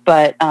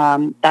 but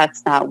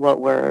that's not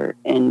what we're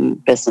in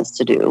business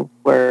to do.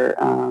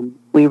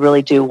 We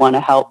really do want to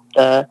help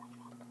the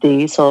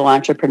solo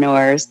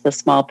entrepreneurs, the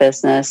small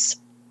business,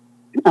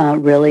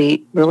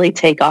 really, really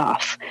take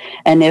off.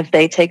 And if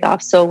they take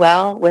off so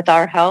well with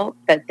our help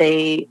that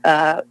they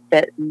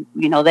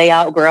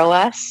outgrow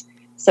us,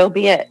 so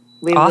be it.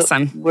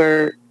 Awesome.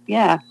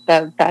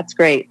 That's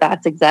great.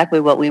 That's exactly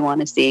what we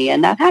want to see.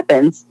 And that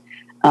happens.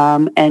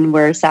 And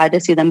we're sad to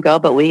see them go,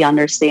 but we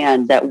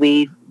understand that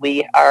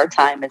our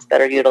time is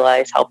better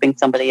utilized helping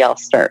somebody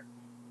else start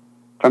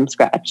from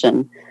scratch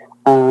and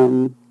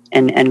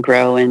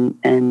grow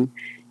and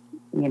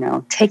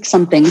take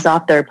some things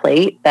off their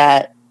plate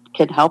that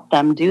can help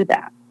them do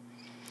that.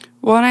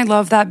 Well, and I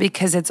love that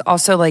because it's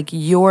also like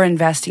you're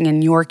investing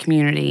in your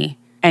community,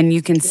 and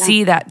you can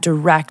see that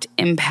direct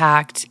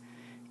impact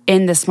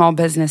in the small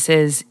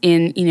businesses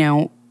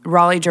in,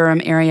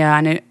 Raleigh-Durham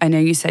area. I know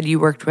you said you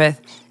worked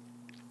with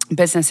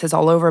businesses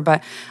all over,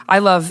 but I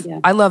love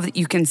that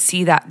you can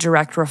see that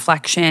direct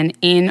reflection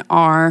in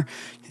our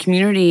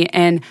community.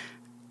 And,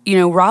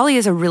 Raleigh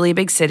is a really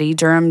big city.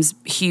 Durham's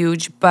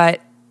huge,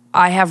 but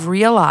I have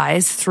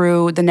realized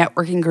through the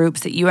networking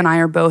groups that you and I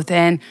are both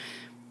in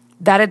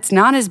that it's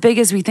not as big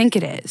as we think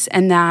it is.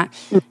 And that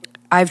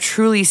I've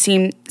truly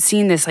seen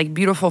this like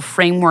beautiful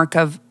framework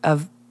of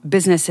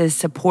businesses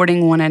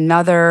supporting one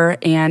another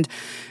and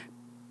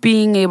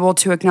being able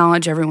to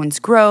acknowledge everyone's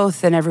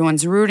growth and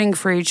everyone's rooting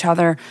for each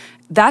other.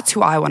 That's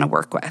who I want to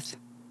work with.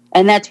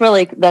 And that's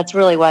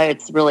really why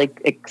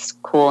it's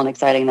cool and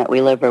exciting that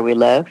we live where we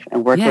live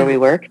and work where we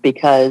work,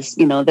 because,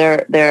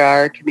 there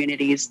are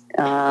communities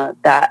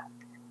that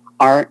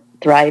aren't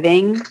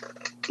thriving,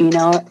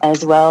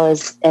 as well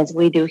as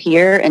we do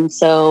here. And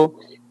so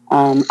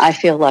I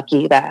feel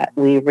lucky that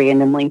we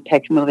randomly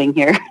picked moving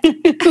here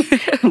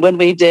when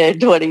we did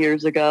 20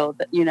 years ago,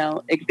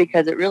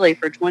 because it really,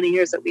 for 20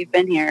 years that we've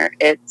been here,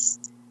 it's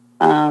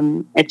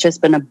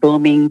just been a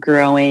booming,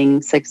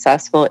 growing,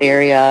 successful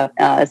area,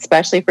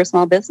 especially for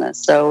small business.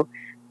 So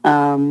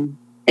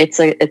it's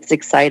an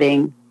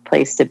exciting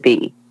place to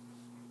be.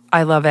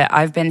 I love it.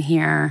 I've been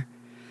here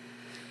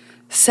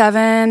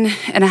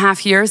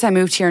 7.5 years. I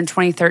moved here in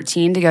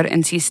 2013 to go to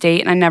NC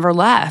State, and I never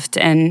left.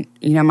 And,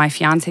 my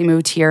fiance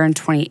moved here in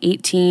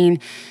 2018.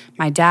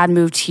 My dad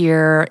moved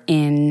here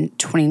in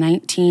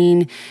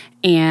 2019.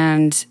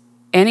 And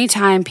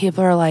anytime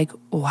people are like,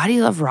 why do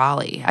you love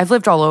Raleigh? I've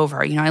lived all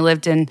over. I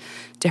lived in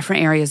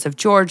different areas of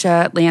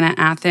Georgia, Atlanta,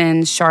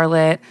 Athens,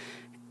 Charlotte,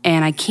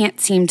 and I can't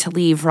seem to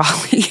leave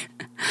Raleigh.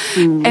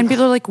 And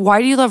people are like,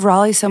 why do you love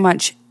Raleigh so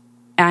much?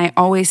 And I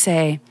always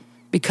say,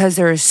 because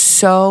there is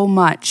so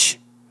much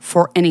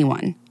for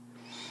anyone.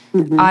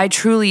 Mm-hmm. I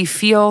truly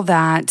feel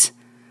that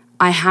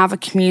I have a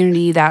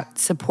community that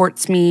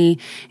supports me,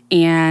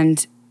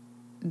 and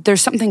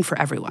there's something for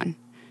everyone.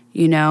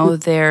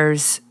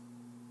 There's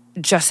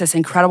just this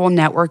incredible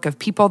network of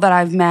people that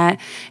I've met,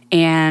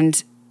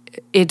 and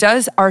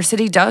our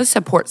city does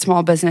support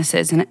small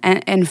businesses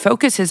and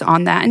focuses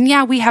on that.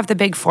 And we have the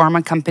big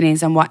pharma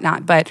companies and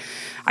whatnot, but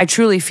I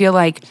truly feel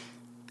like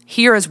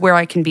here is where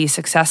I can be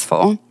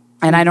successful.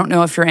 And I don't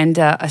know if you're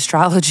into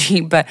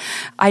astrology, but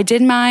I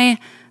did my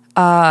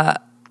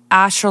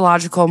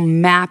astrological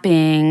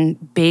mapping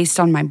based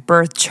on my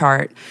birth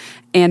chart,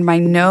 and my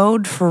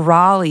node for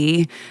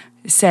Raleigh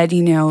said,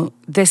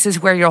 this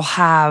is where you'll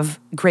have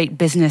great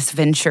business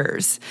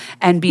ventures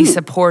and be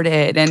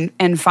supported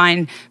and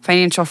find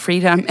financial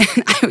freedom.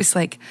 And I was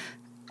like,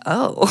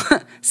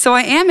 oh, so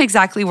I am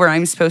exactly where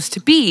I'm supposed to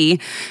be.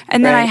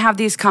 And then I have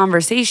these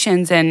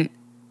conversations, and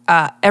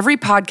every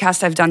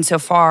podcast I've done so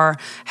far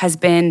has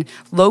been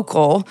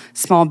local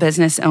small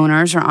business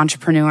owners or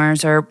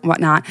entrepreneurs or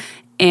whatnot.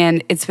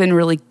 And it's been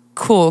really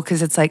cool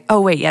because it's like,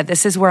 oh, wait, yeah,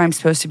 this is where I'm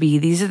supposed to be.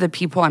 These are the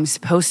people I'm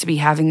supposed to be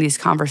having these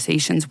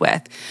conversations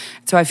with.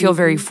 So I feel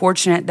very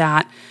fortunate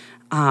that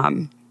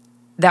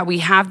that we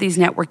have these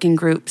networking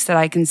groups that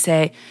I can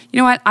say, you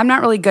know what, I'm not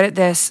really good at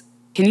this.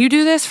 Can you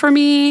do this for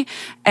me?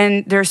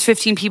 And there's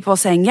 15 people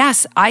saying,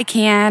 yes, I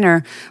can,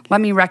 or let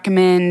me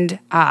recommend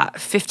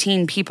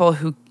 15 people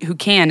who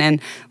can.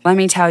 And let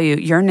me tell you,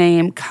 your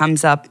name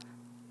comes up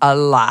a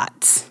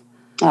lot.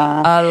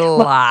 A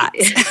lot.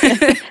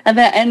 and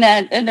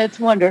that's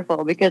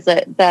wonderful, because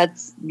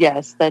it's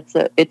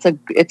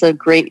a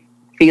great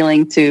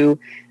feeling to,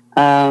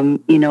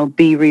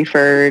 be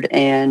referred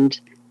and,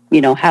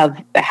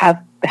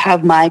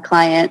 have my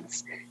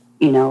clients,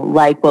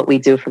 like what we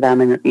do for them,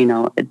 and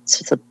it's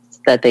just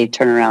that they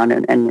turn around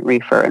and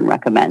refer and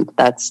recommend.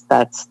 That's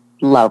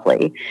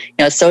lovely.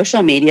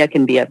 Social media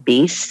can be a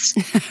beast.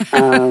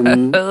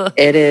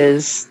 It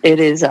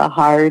is a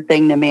hard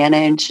thing to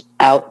manage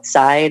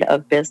outside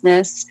of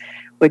business,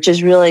 which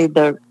is really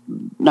the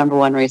number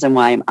one reason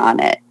why I'm on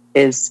it.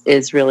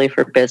 Is really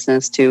for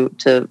business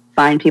to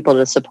find people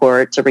to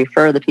support, to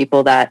refer the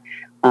people that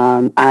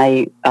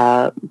I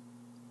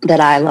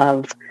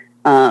love.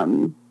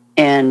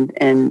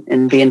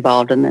 And be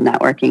involved in the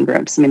networking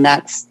groups. I mean,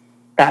 that's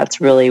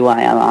really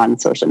why I'm on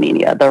social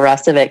media. The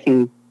rest of it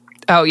can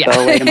go away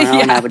tomorrow,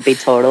 and I would be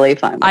totally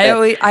fine with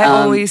it. I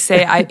always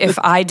say, if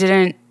I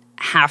didn't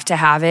have to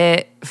have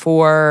it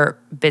for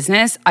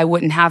business, I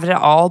wouldn't have it at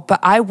all. But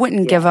I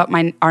wouldn't give up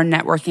our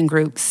networking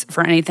groups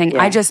for anything.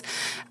 I just,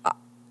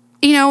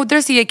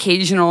 there's the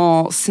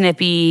occasional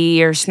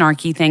snippy or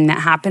snarky thing that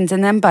happens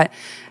in them. But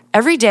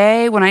every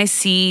day when I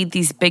see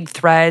these big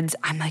threads,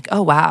 I'm like,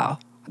 oh, wow.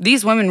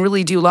 These women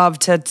really do love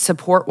to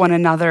support one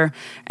another.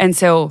 And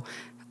so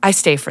I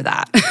stay for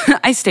that.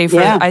 I stay for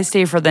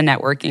the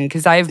networking,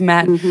 because I've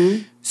met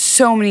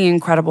so many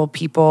incredible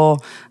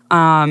people.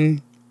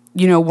 One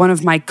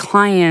of my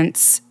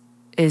clients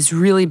is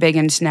really big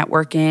into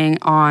networking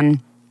on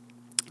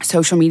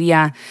social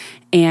media,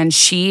 and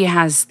she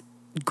has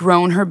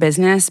grown her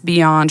business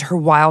beyond her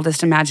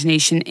wildest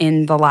imagination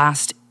in the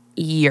last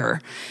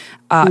year,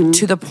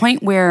 to the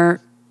point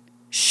where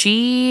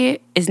she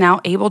is now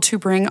able to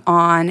bring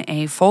on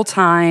a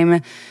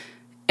full-time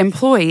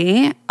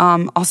employee,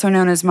 also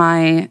known as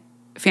my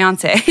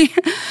fiance,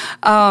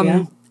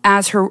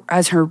 as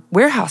her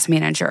warehouse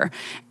manager.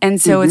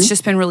 And so it's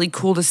just been really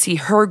cool to see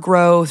her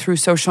grow through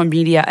social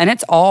media, and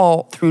it's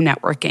all through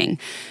networking.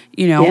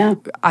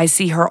 I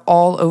see her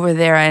all over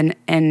there,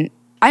 and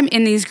I'm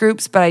in these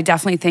groups, but I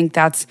definitely think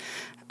that's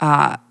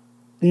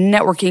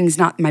networking is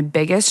not my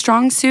biggest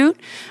strong suit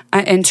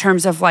in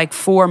terms of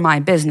for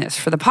my business.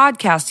 For the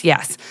podcast,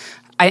 yes.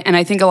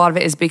 I think a lot of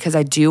it is because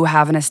I do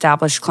have an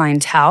established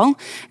clientele.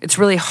 It's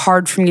really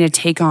hard for me to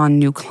take on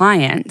new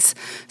clients.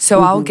 So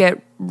I'll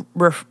get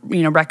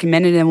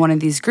recommended in one of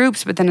these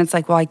groups, but then it's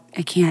like, well,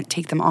 I can't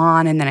take them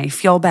on, and then I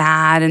feel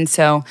bad. And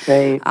so,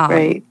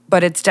 right.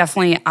 But it's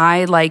definitely,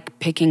 I like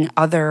picking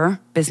other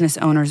business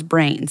owners'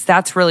 brains.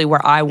 That's really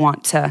where I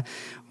want to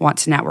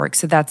network.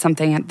 So that's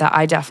something that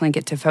I definitely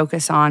get to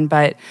focus on.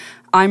 But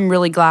I'm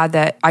really glad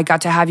that I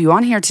got to have you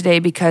on here today,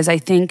 because I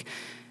think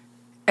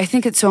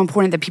it's so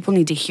important that people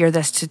need to hear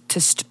this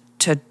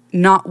to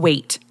not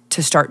wait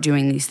to start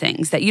doing these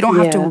things, that you don't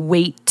have to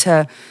wait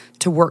to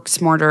work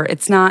smarter.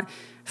 It's not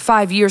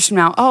 5 years from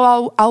now,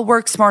 I'll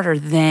work smarter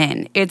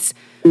then. It's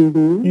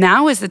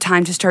now is the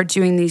time to start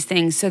doing these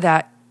things so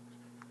that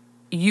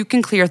you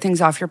can clear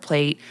things off your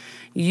plate.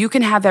 You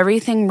can have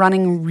everything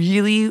running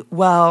really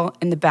well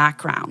in the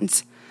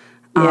background.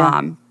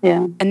 And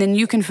then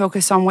you can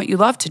focus on what you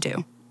love to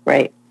do.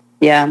 Right.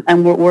 Yeah.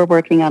 And we're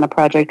working on a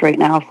project right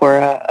now for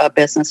a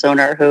business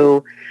owner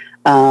who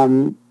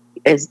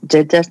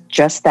did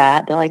just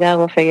that. They're like,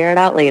 we'll figure it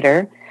out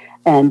later.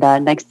 And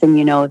next thing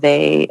you know,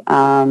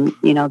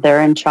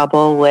 they're in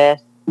trouble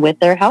with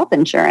their health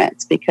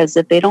insurance, because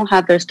if they don't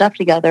have their stuff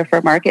together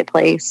for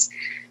Marketplace,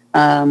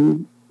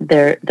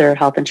 their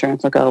health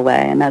insurance will go away,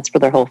 and that's for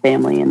their whole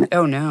family. And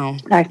oh no,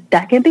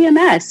 that can be a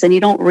mess, and you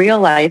don't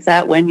realize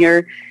that when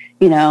you're,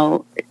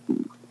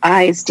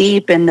 eyes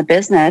deep in the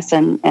business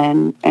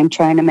and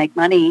trying to make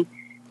money.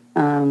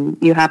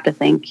 You have to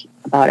think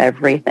about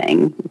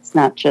everything. It's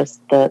not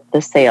just the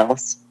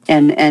sales.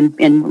 And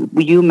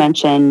you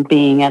mentioned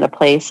being at a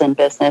place in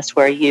business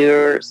where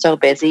you're so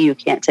busy you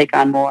can't take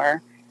on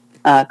more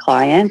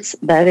clients.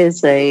 That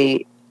is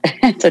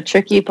it's a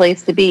tricky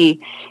place to be,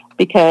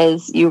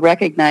 because you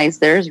recognize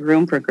there's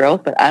room for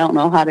growth, but I don't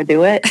know how to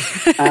do it.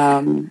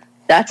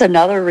 That's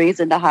another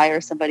reason to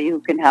hire somebody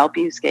who can help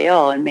you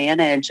scale and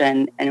manage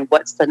and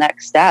what's the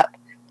next step.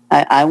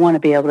 I want to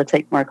be able to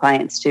take more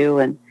clients too,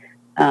 and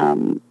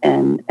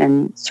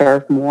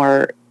serve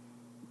more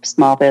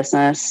small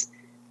business.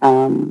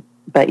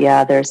 But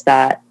yeah, there's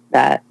that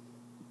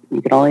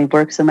you can only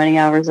work so many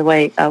hours a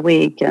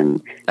week,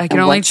 and I can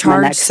and only what's my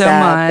charge next so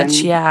step, much.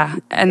 and Yeah.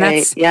 And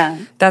right, yeah,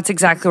 that's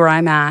exactly where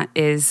I'm at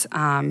is,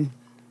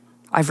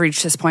 I've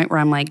reached this point where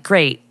I'm like,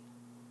 great.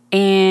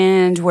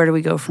 And where do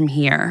we go from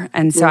here?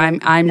 And so yeah,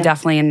 I'm yeah,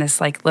 definitely in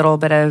this like little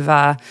bit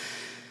of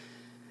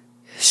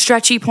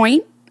stretchy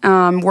point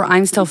where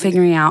I'm still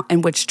figuring out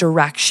in which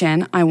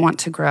direction I want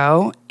to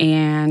grow.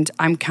 And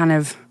I'm kind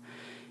of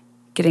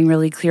getting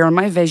really clear on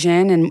my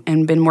vision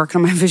and been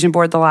working on my vision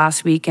board the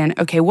last week. And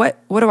okay, what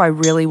do I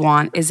really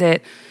want? Is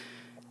it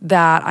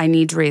that I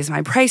need to raise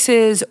my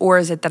prices, or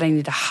is it that I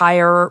need to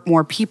hire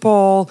more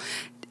people?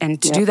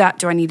 And to do yep, that,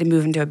 do I need to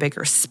move into a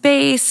bigger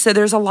space? So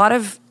there's a lot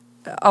of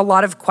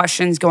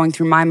questions going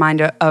through my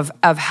mind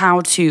of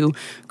how to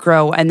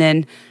grow, and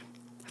then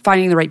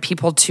finding the right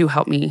people to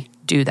help me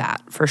do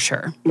that for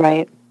sure.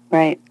 right,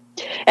 right.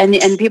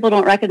 And people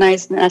don't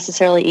recognize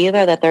necessarily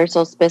either that there's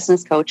those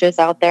business coaches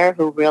out there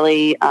who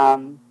really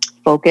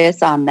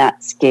focus on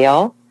that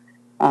scale.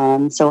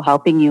 So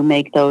helping you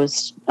make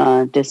those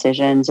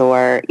decisions,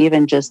 or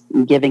even just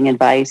giving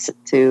advice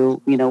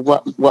to,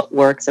 what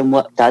works and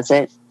what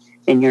doesn't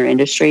in your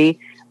industry.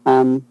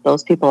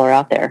 Those people are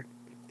out there.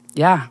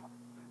 Yeah,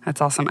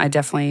 that's awesome. I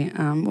definitely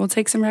will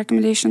take some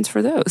recommendations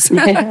for those.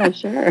 Yeah,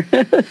 sure.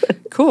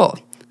 Cool.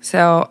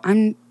 So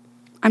I'm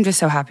just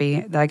so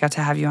happy that I got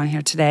to have you on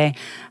here today.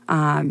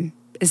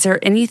 Is there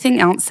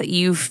anything else that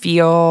you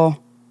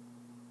feel,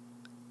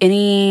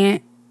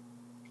 anything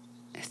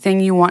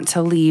you want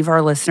to leave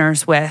our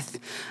listeners with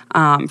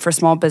for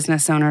small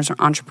business owners or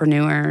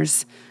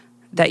entrepreneurs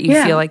that you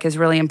feel like is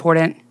really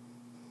important?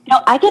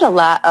 I get a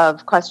lot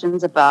of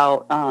questions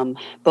about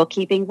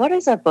bookkeeping. What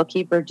does a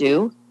bookkeeper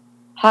do?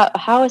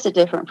 How is it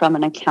different from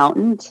an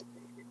accountant?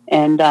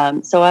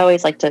 And so I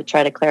always like to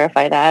try to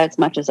clarify that as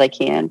much as I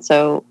can.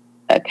 So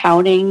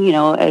accounting,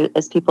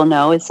 as people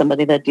know, is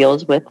somebody that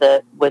deals with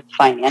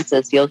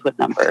finances, deals with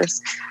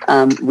numbers.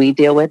 We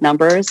deal with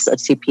numbers. A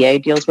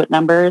CPA deals with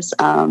numbers.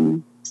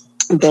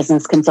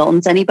 Business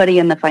consultants, anybody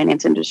in the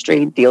finance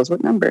industry deals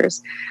with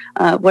numbers.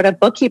 What a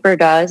bookkeeper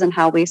does, and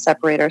how we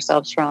separate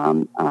ourselves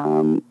from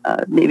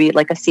maybe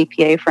like a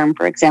CPA firm,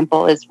 for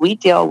example, is we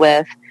deal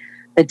with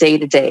the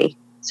day-to-day.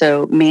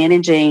 So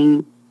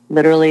managing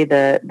literally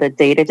the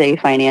day-to-day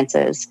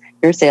finances,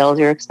 your sales,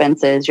 your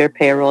expenses, your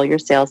payroll, your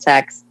sales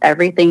tax,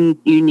 everything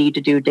you need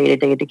to do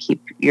day-to-day to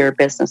keep your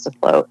business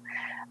afloat.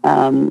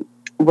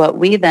 What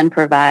we then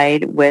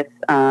provide with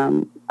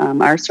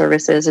our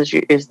services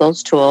is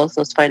those tools,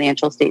 those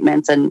financial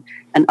statements, and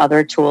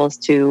other tools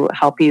to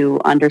help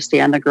you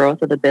understand the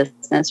growth of the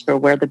business, for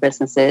where the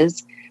business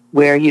is,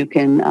 where you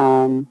can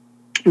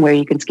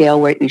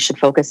scale, where you should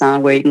focus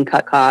on, where you can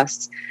cut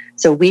costs.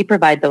 So we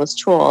provide those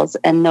tools,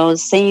 and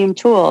those same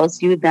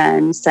tools you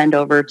then send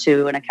over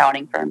to an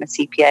accounting firm, a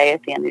CPA,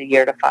 at the end of the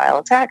year to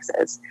file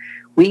taxes.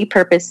 We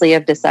purposely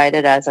have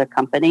decided as a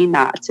company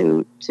not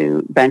to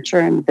venture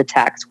in the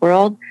tax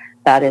world.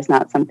 That is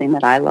not something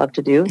that I love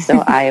to do.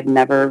 So I have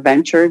never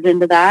ventured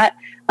into that.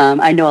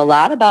 I know a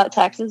lot about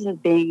taxes as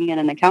being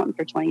an accountant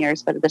for 20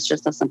 years, but that's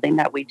just not something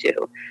that we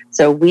do.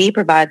 So we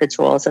provide the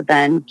tools that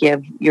then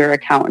give your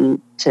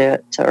accountant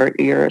or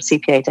your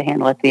CPA to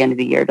handle at the end of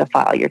the year to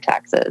file your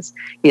taxes,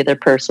 either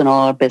personal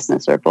or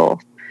business or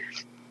both.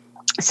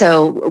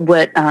 So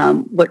what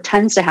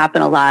tends to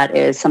happen a lot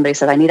is somebody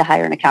says, I need to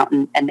hire an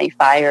accountant, and they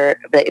find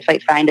a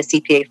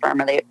CPA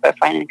firm, or they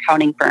find an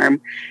accounting firm,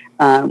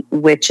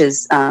 which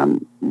is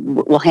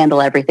will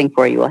handle everything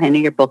for you. We'll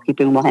handle your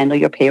bookkeeping, we'll handle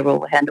your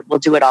payroll, we'll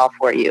do it all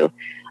for you.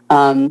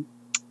 And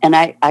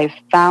I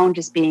found,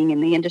 just being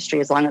in the industry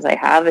as long as I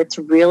have, it's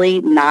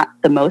really not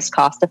the most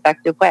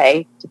cost-effective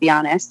way, to be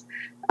honest.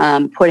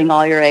 Putting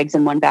all your eggs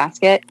in one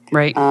basket,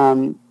 Right.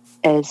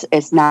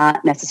 Is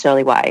not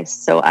necessarily wise.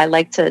 So I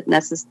like to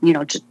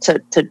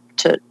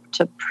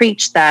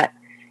preach that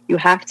you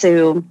have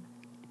to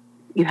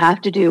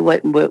do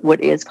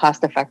what is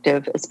cost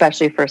effective,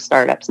 especially for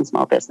startups and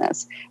small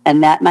business.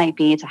 And that might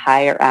be to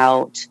hire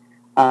out,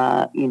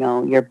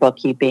 your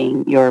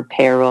bookkeeping, your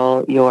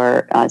payroll,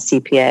 your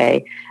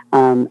CPA,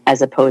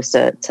 as opposed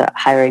to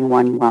hiring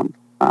one lump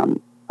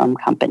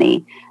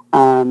company.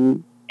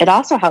 It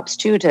also helps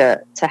too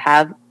to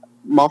have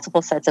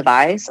multiple sets of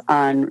eyes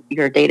on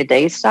your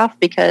day-to-day stuff,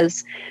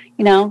 because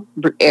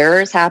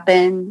errors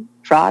happen,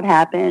 fraud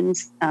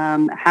happens.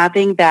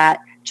 Having that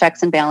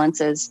checks and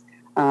balances,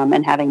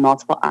 and having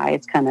multiple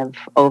eyes kind of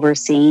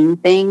overseeing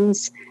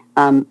things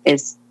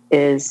is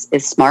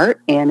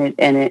smart, and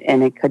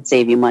it could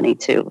save you money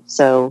too.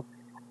 So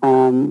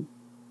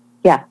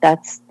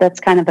that's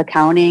kind of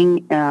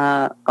accounting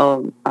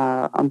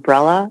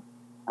umbrella.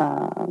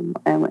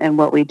 And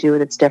what we do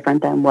that's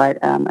different than what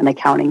an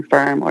accounting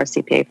firm or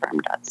CPA firm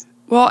does.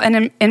 Well,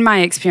 and in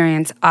my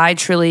experience, I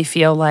truly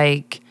feel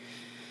like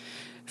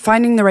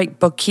finding the right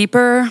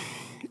bookkeeper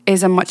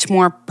is a much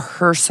more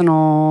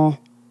personal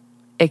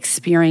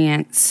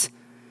experience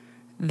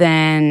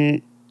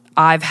than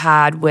I've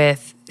had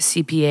with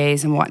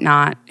CPAs and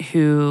whatnot,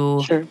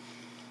 who Sure.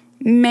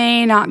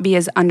 may not be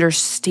as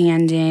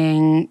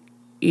understanding,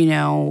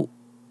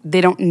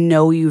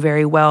 know you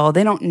very well.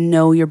 They don't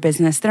know your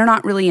business. They're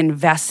not really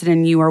invested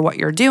in you or what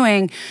you're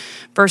doing,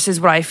 versus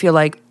what I feel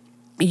like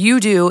you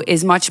do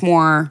is much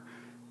more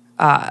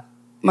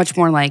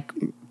like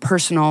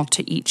personal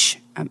to each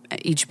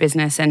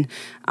business. And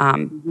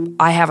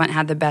I haven't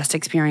had the best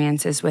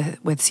experiences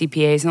with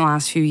CPAs in the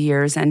last few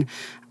years. And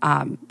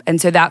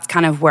so that's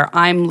kind of where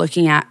I'm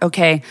looking at,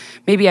 okay,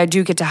 maybe I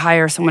do get to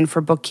hire someone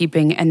for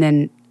bookkeeping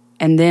and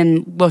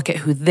then look at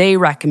who they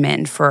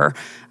recommend for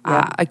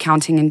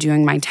accounting and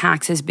doing my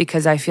taxes,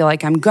 because I feel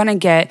like I'm going to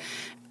get,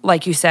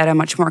 like you said, a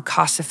much more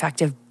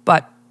cost-effective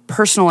but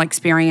personal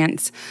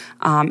experience.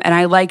 And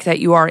I like that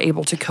you are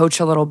able to coach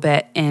a little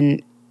bit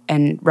and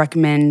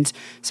recommend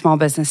small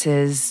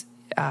businesses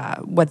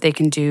what they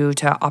can do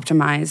to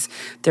optimize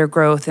their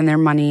growth and their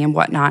money and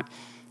whatnot.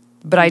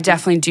 But I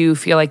definitely do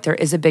feel like there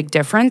is a big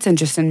difference. And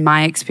just in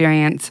my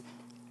experience,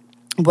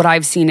 what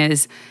I've seen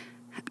is,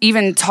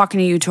 even talking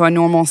to you to a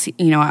normal, a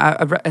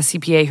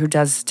CPA who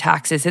does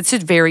taxes, it's a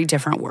very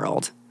different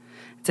world.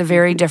 It's a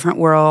very different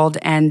world,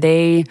 and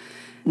they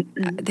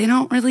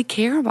don't really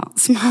care about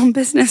small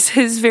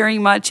businesses very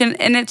much. And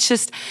it's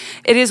just,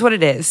 it is what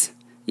it is.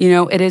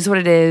 It is what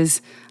it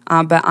is.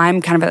 But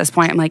I'm kind of at this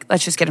point, I'm like,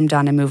 let's just get them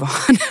done and move on,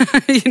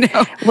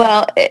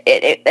 Well,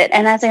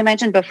 and as I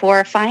mentioned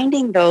before,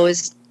 finding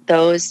those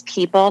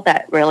people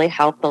that really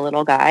help the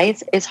little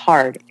guys is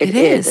hard. It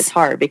is. It's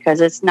hard because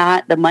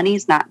the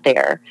money's not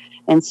there.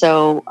 And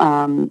so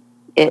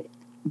it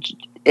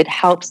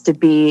helps to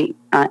be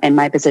in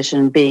my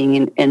position,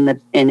 being in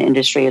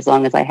industry as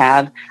long as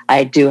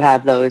I do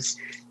have those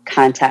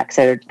contacts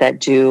they're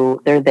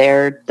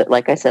there.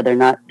 Like I said, they're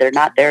not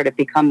there to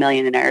become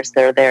millionaires.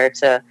 They're there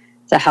to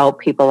help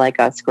people like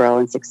us grow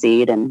and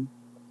succeed and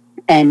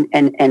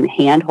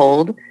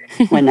handhold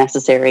when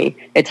necessary.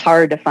 It's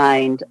hard to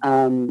find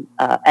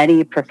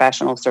any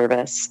professional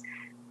service,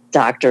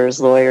 doctors,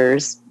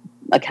 lawyers,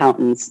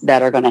 accountants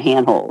that are going to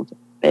handhold.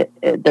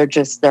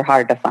 They're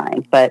hard to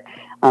find. But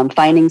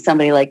finding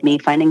somebody like me,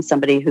 finding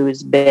somebody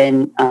who's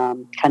been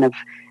kind of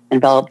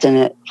enveloped in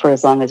it for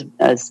as long as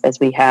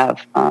we have,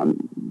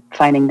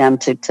 finding them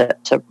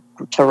to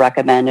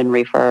recommend and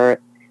refer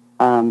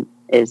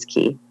is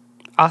key.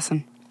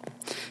 Awesome.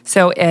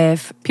 So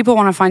if people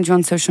want to find you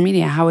on social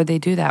media, how would they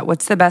do that?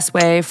 What's the best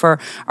way for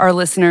our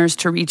listeners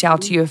to reach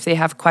out to you if they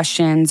have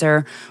questions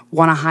or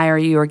want to hire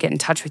you or get in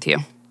touch with you?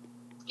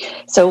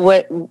 So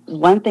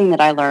one thing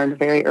that I learned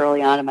very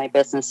early on in my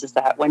business is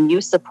that when you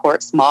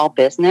support small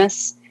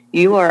business,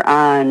 you are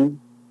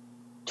on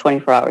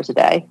 24 hours a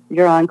day.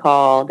 You're on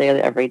call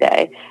daily, every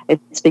day.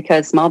 It's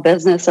because small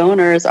business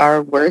owners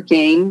are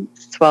working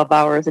 12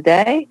 hours a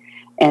day,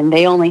 and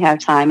they only have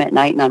time at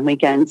night and on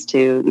weekends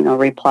to,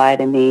 reply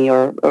to me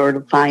or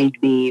to find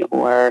me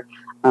or,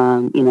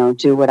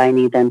 do what I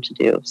need them to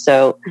do.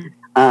 So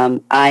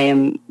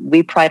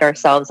we pride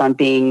ourselves on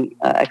being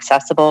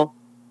accessible.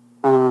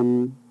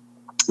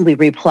 We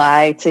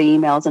reply to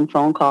emails and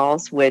phone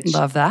calls, which...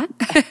 Love that.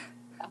 I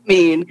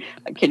mean,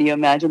 can you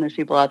imagine there's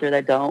people out there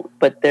that don't,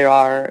 but there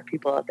are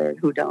people out there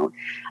who don't.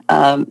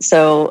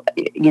 So,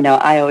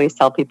 I always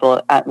tell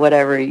people,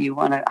 whatever you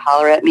want to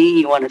holler at me,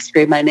 you want to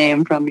scream my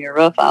name from your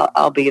roof,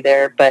 I'll be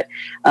there. But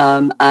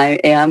I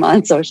am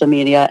on social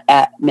media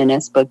at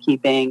Minnis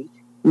Bookkeeping.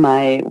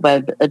 My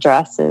web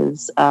address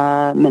is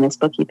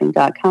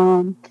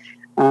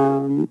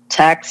minnisbookkeeping.com.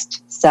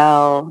 Text,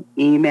 cell,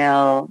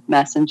 email,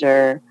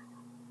 messenger.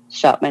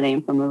 Shout my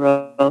name from the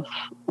roof,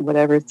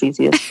 whatever is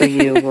easiest for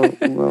you,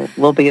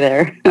 we'll be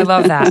there. I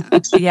love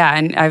that. Yeah,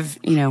 and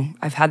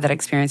I've had that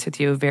experience with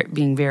you,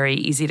 being very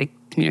easy to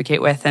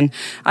communicate with, and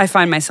I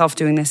find myself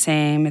doing the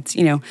same. It's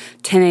 10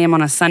 a.m.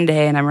 on a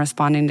Sunday, and I'm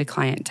responding to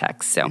client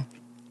texts. So,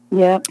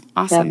 yep,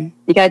 awesome. Yep.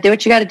 You got to do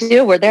what you got to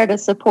do. We're there to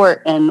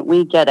support, and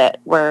we get it.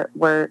 We're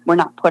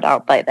not put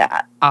out by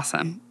that.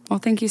 Awesome. Well,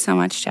 thank you so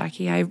much,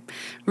 Jackie. I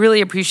really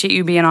appreciate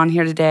you being on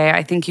here today.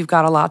 I think you've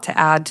got a lot to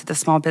add to the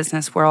small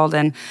business world,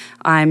 and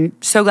I'm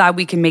so glad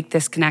we can make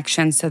this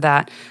connection so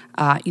that,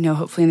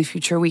 hopefully in the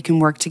future we can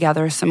work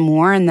together some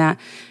more, and that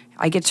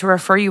I get to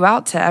refer you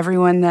out to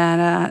everyone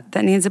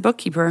that needs a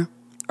bookkeeper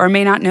or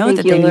may not know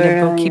that they need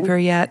a bookkeeper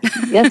yet.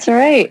 That's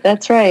right.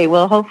 That's right.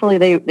 Well,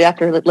 hopefully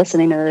after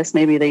listening to this,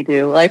 maybe they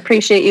do. Well, I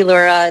appreciate you,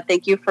 Laura.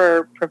 Thank you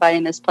for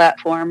providing this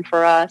platform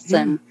for us,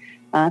 and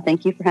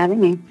thank you for having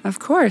me. Of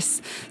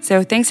course.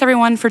 So thanks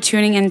everyone for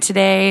tuning in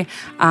today.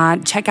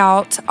 Check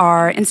out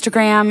our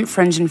Instagram,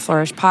 Fringe and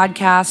Flourish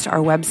Podcast, our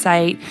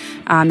website.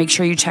 Make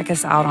sure you check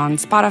us out on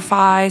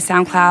Spotify,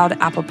 SoundCloud,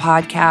 Apple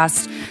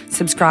Podcasts.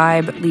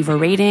 Subscribe, leave a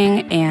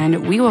rating,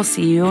 and we will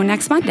see you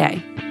next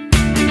Monday.